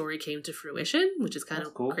think this story came to fruition, which is kind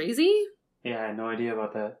of cool. Crazy. Yeah, I had no idea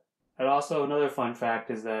about that. And also, another fun fact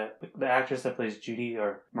is that the actress that plays Judy,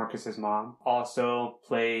 or Marcus's mom, also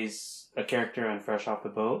plays a character on Fresh Off the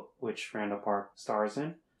Boat, which Randall Park stars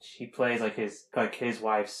in. She plays like his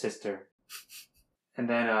wife's sister. And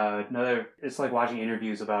then it's like watching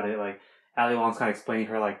interviews about it. Like, Ali Wong's kind of explaining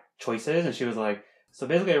her like choices, and she was like, so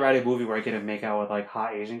basically, I write a movie where I get to make out with like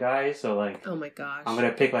hot Asian guys. So like, oh my gosh, I'm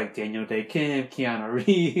gonna pick like Daniel Day Kim, Keanu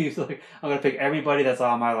Reeves. Like, I'm gonna pick everybody that's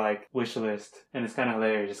on my like wish list, and it's kind of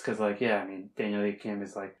hilarious just because like, yeah, I mean, Daniel Day Kim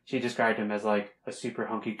is like, she described him as like a super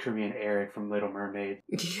hunky Korean Eric from Little Mermaid.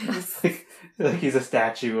 Yes, like he's a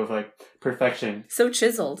statue of like perfection. So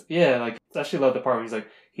chiseled. Yeah, like I actually love the part where he's like,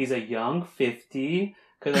 he's a young 50,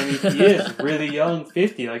 because I mean, he is really young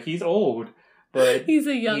 50. Like, he's old. But he's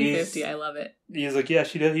a young 50. I love it. He's like, yeah,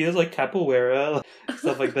 he does like capoeira, like,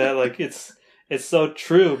 stuff like that. Like, it's so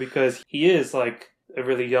true because he is like a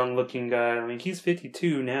really young looking guy. I mean, he's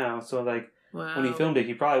 52 now, so like when he filmed it,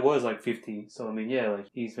 he probably was like 50. So I mean, yeah, like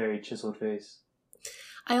he's very chiseled face.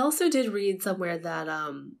 I also did read somewhere that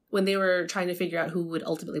when they were trying to figure out who would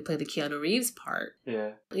ultimately play the Keanu Reeves part,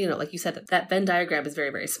 you know, like you said, that Venn diagram is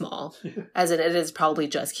very, very small, as in it is probably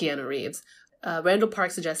just Keanu Reeves. Randall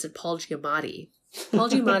Park suggested Paul Giamatti. Paul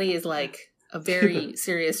Giamatti is like a very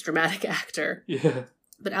serious dramatic actor. Yeah.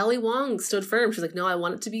 But Ali Wong stood firm. She's like, no, I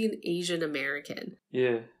want it to be an Asian American.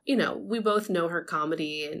 Yeah. You know, we both know her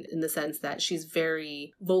comedy in the sense that she's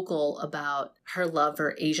very vocal about her love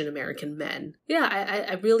for Asian American men. Yeah,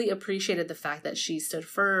 I really appreciated the fact that she stood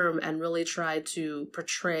firm and really tried to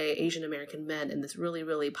portray Asian American men in this really,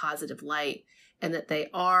 really positive light, and that they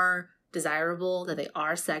are desirable, that they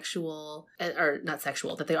are sexual, or not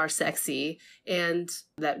sexual, that they are sexy, and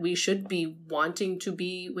that we should be wanting to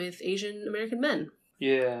be with Asian American men.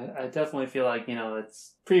 Yeah, I definitely feel like, you know,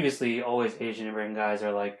 it's previously always Asian American guys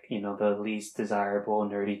are like, you know, the least desirable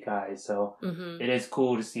nerdy guys. So it is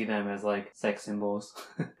cool to see them as like sex symbols.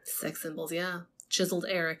 Sex symbols, yeah. Chiseled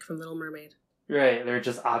Eric from Little Mermaid. Right, they're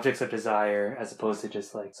just objects of desire as opposed to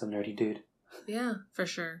just like some nerdy dude. Yeah, for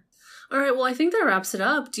sure. All right, well, I think that wraps it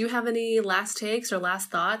up. Do you have any last takes or last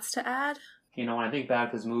thoughts to add? You know, when I think back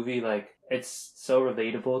to this movie, like, it's so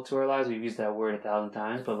relatable to our lives. We've used that word 1,000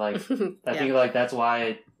 times, but like, I think like that's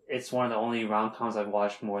why it's one of the only rom-coms I've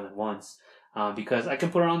watched more than once. Because I can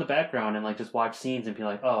put it on the background and like just watch scenes and be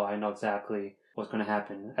like, oh, I know exactly what's going to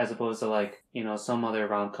happen. As opposed to like, you know, some other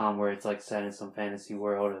rom-com where it's like set in some fantasy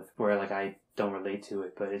world where like I don't relate to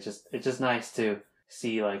it. But it's just nice to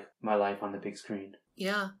see like my life on the big screen.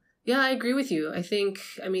 Yeah. Yeah, I agree with you. I think,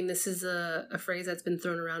 this is a phrase that's been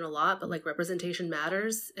thrown around a lot, but like representation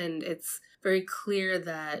matters. And it's very clear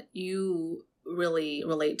that you really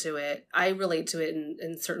relate to it. I relate to it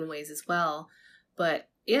in certain ways as well. But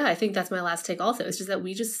yeah, I think that's my last take also. It's just that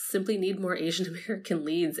we just simply need more Asian American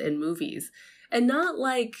leads in movies. And not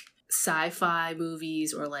like sci-fi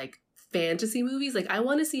movies or like fantasy movies. Like I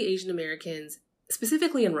want to see Asian Americans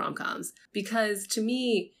specifically in rom-coms, because to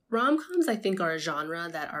me, rom-coms I think are a genre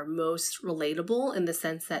that are most relatable in the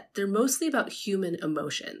sense that they're mostly about human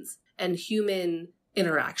emotions and human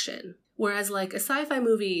interaction. Whereas like a sci-fi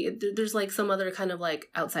movie, there's like some other kind of like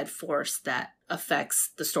outside force that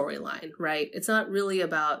affects the storyline, right? It's not really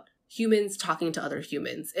about humans talking to other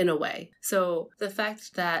humans in a way. So the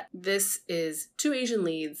fact that this is two Asian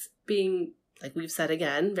leads being, like we've said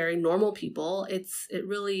again, very normal people, it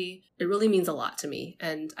really means a lot to me.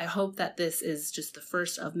 And I hope that this is just the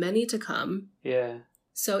first of many to come. Yeah.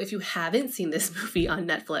 So if you haven't seen this movie on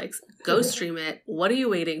Netflix, go stream it. What are you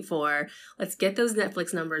waiting for? Let's get those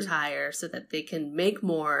Netflix numbers higher so that they can make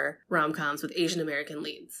more rom-coms with Asian American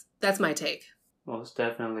leads. That's my take. Most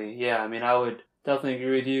definitely. Yeah, I would definitely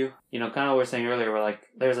agree with you. Kind of what we were saying earlier, we're like,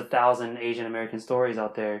 there's 1,000 Asian American stories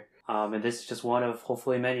out there. And this is just one of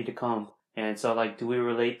hopefully many to come. And so, like, do we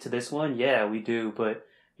relate to this one? Yeah, we do. But,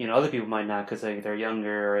 other people might not because they're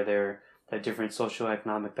younger or they're different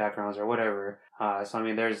socioeconomic backgrounds or whatever. So,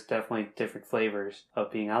 there's definitely different flavors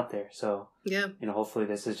of being out there. So, yeah, hopefully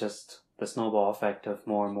this is just the snowball effect of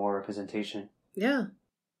more and more representation. Yeah.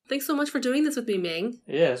 Thanks so much for doing this with me, Ming.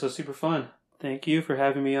 Yeah, this was super fun. Thank you for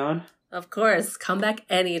having me on. Of course. Come back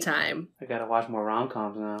anytime. I gotta watch more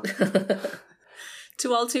rom-coms now.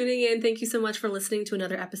 To all tuning in, thank you so much for listening to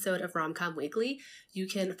another episode of Romcom Weekly. You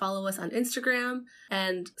can follow us on Instagram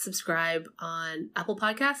and subscribe on Apple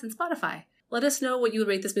Podcasts and Spotify. Let us know what you would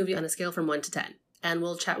rate this movie on a scale from 1 to 10. And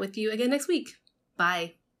we'll chat with you again next week.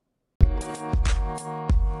 Bye.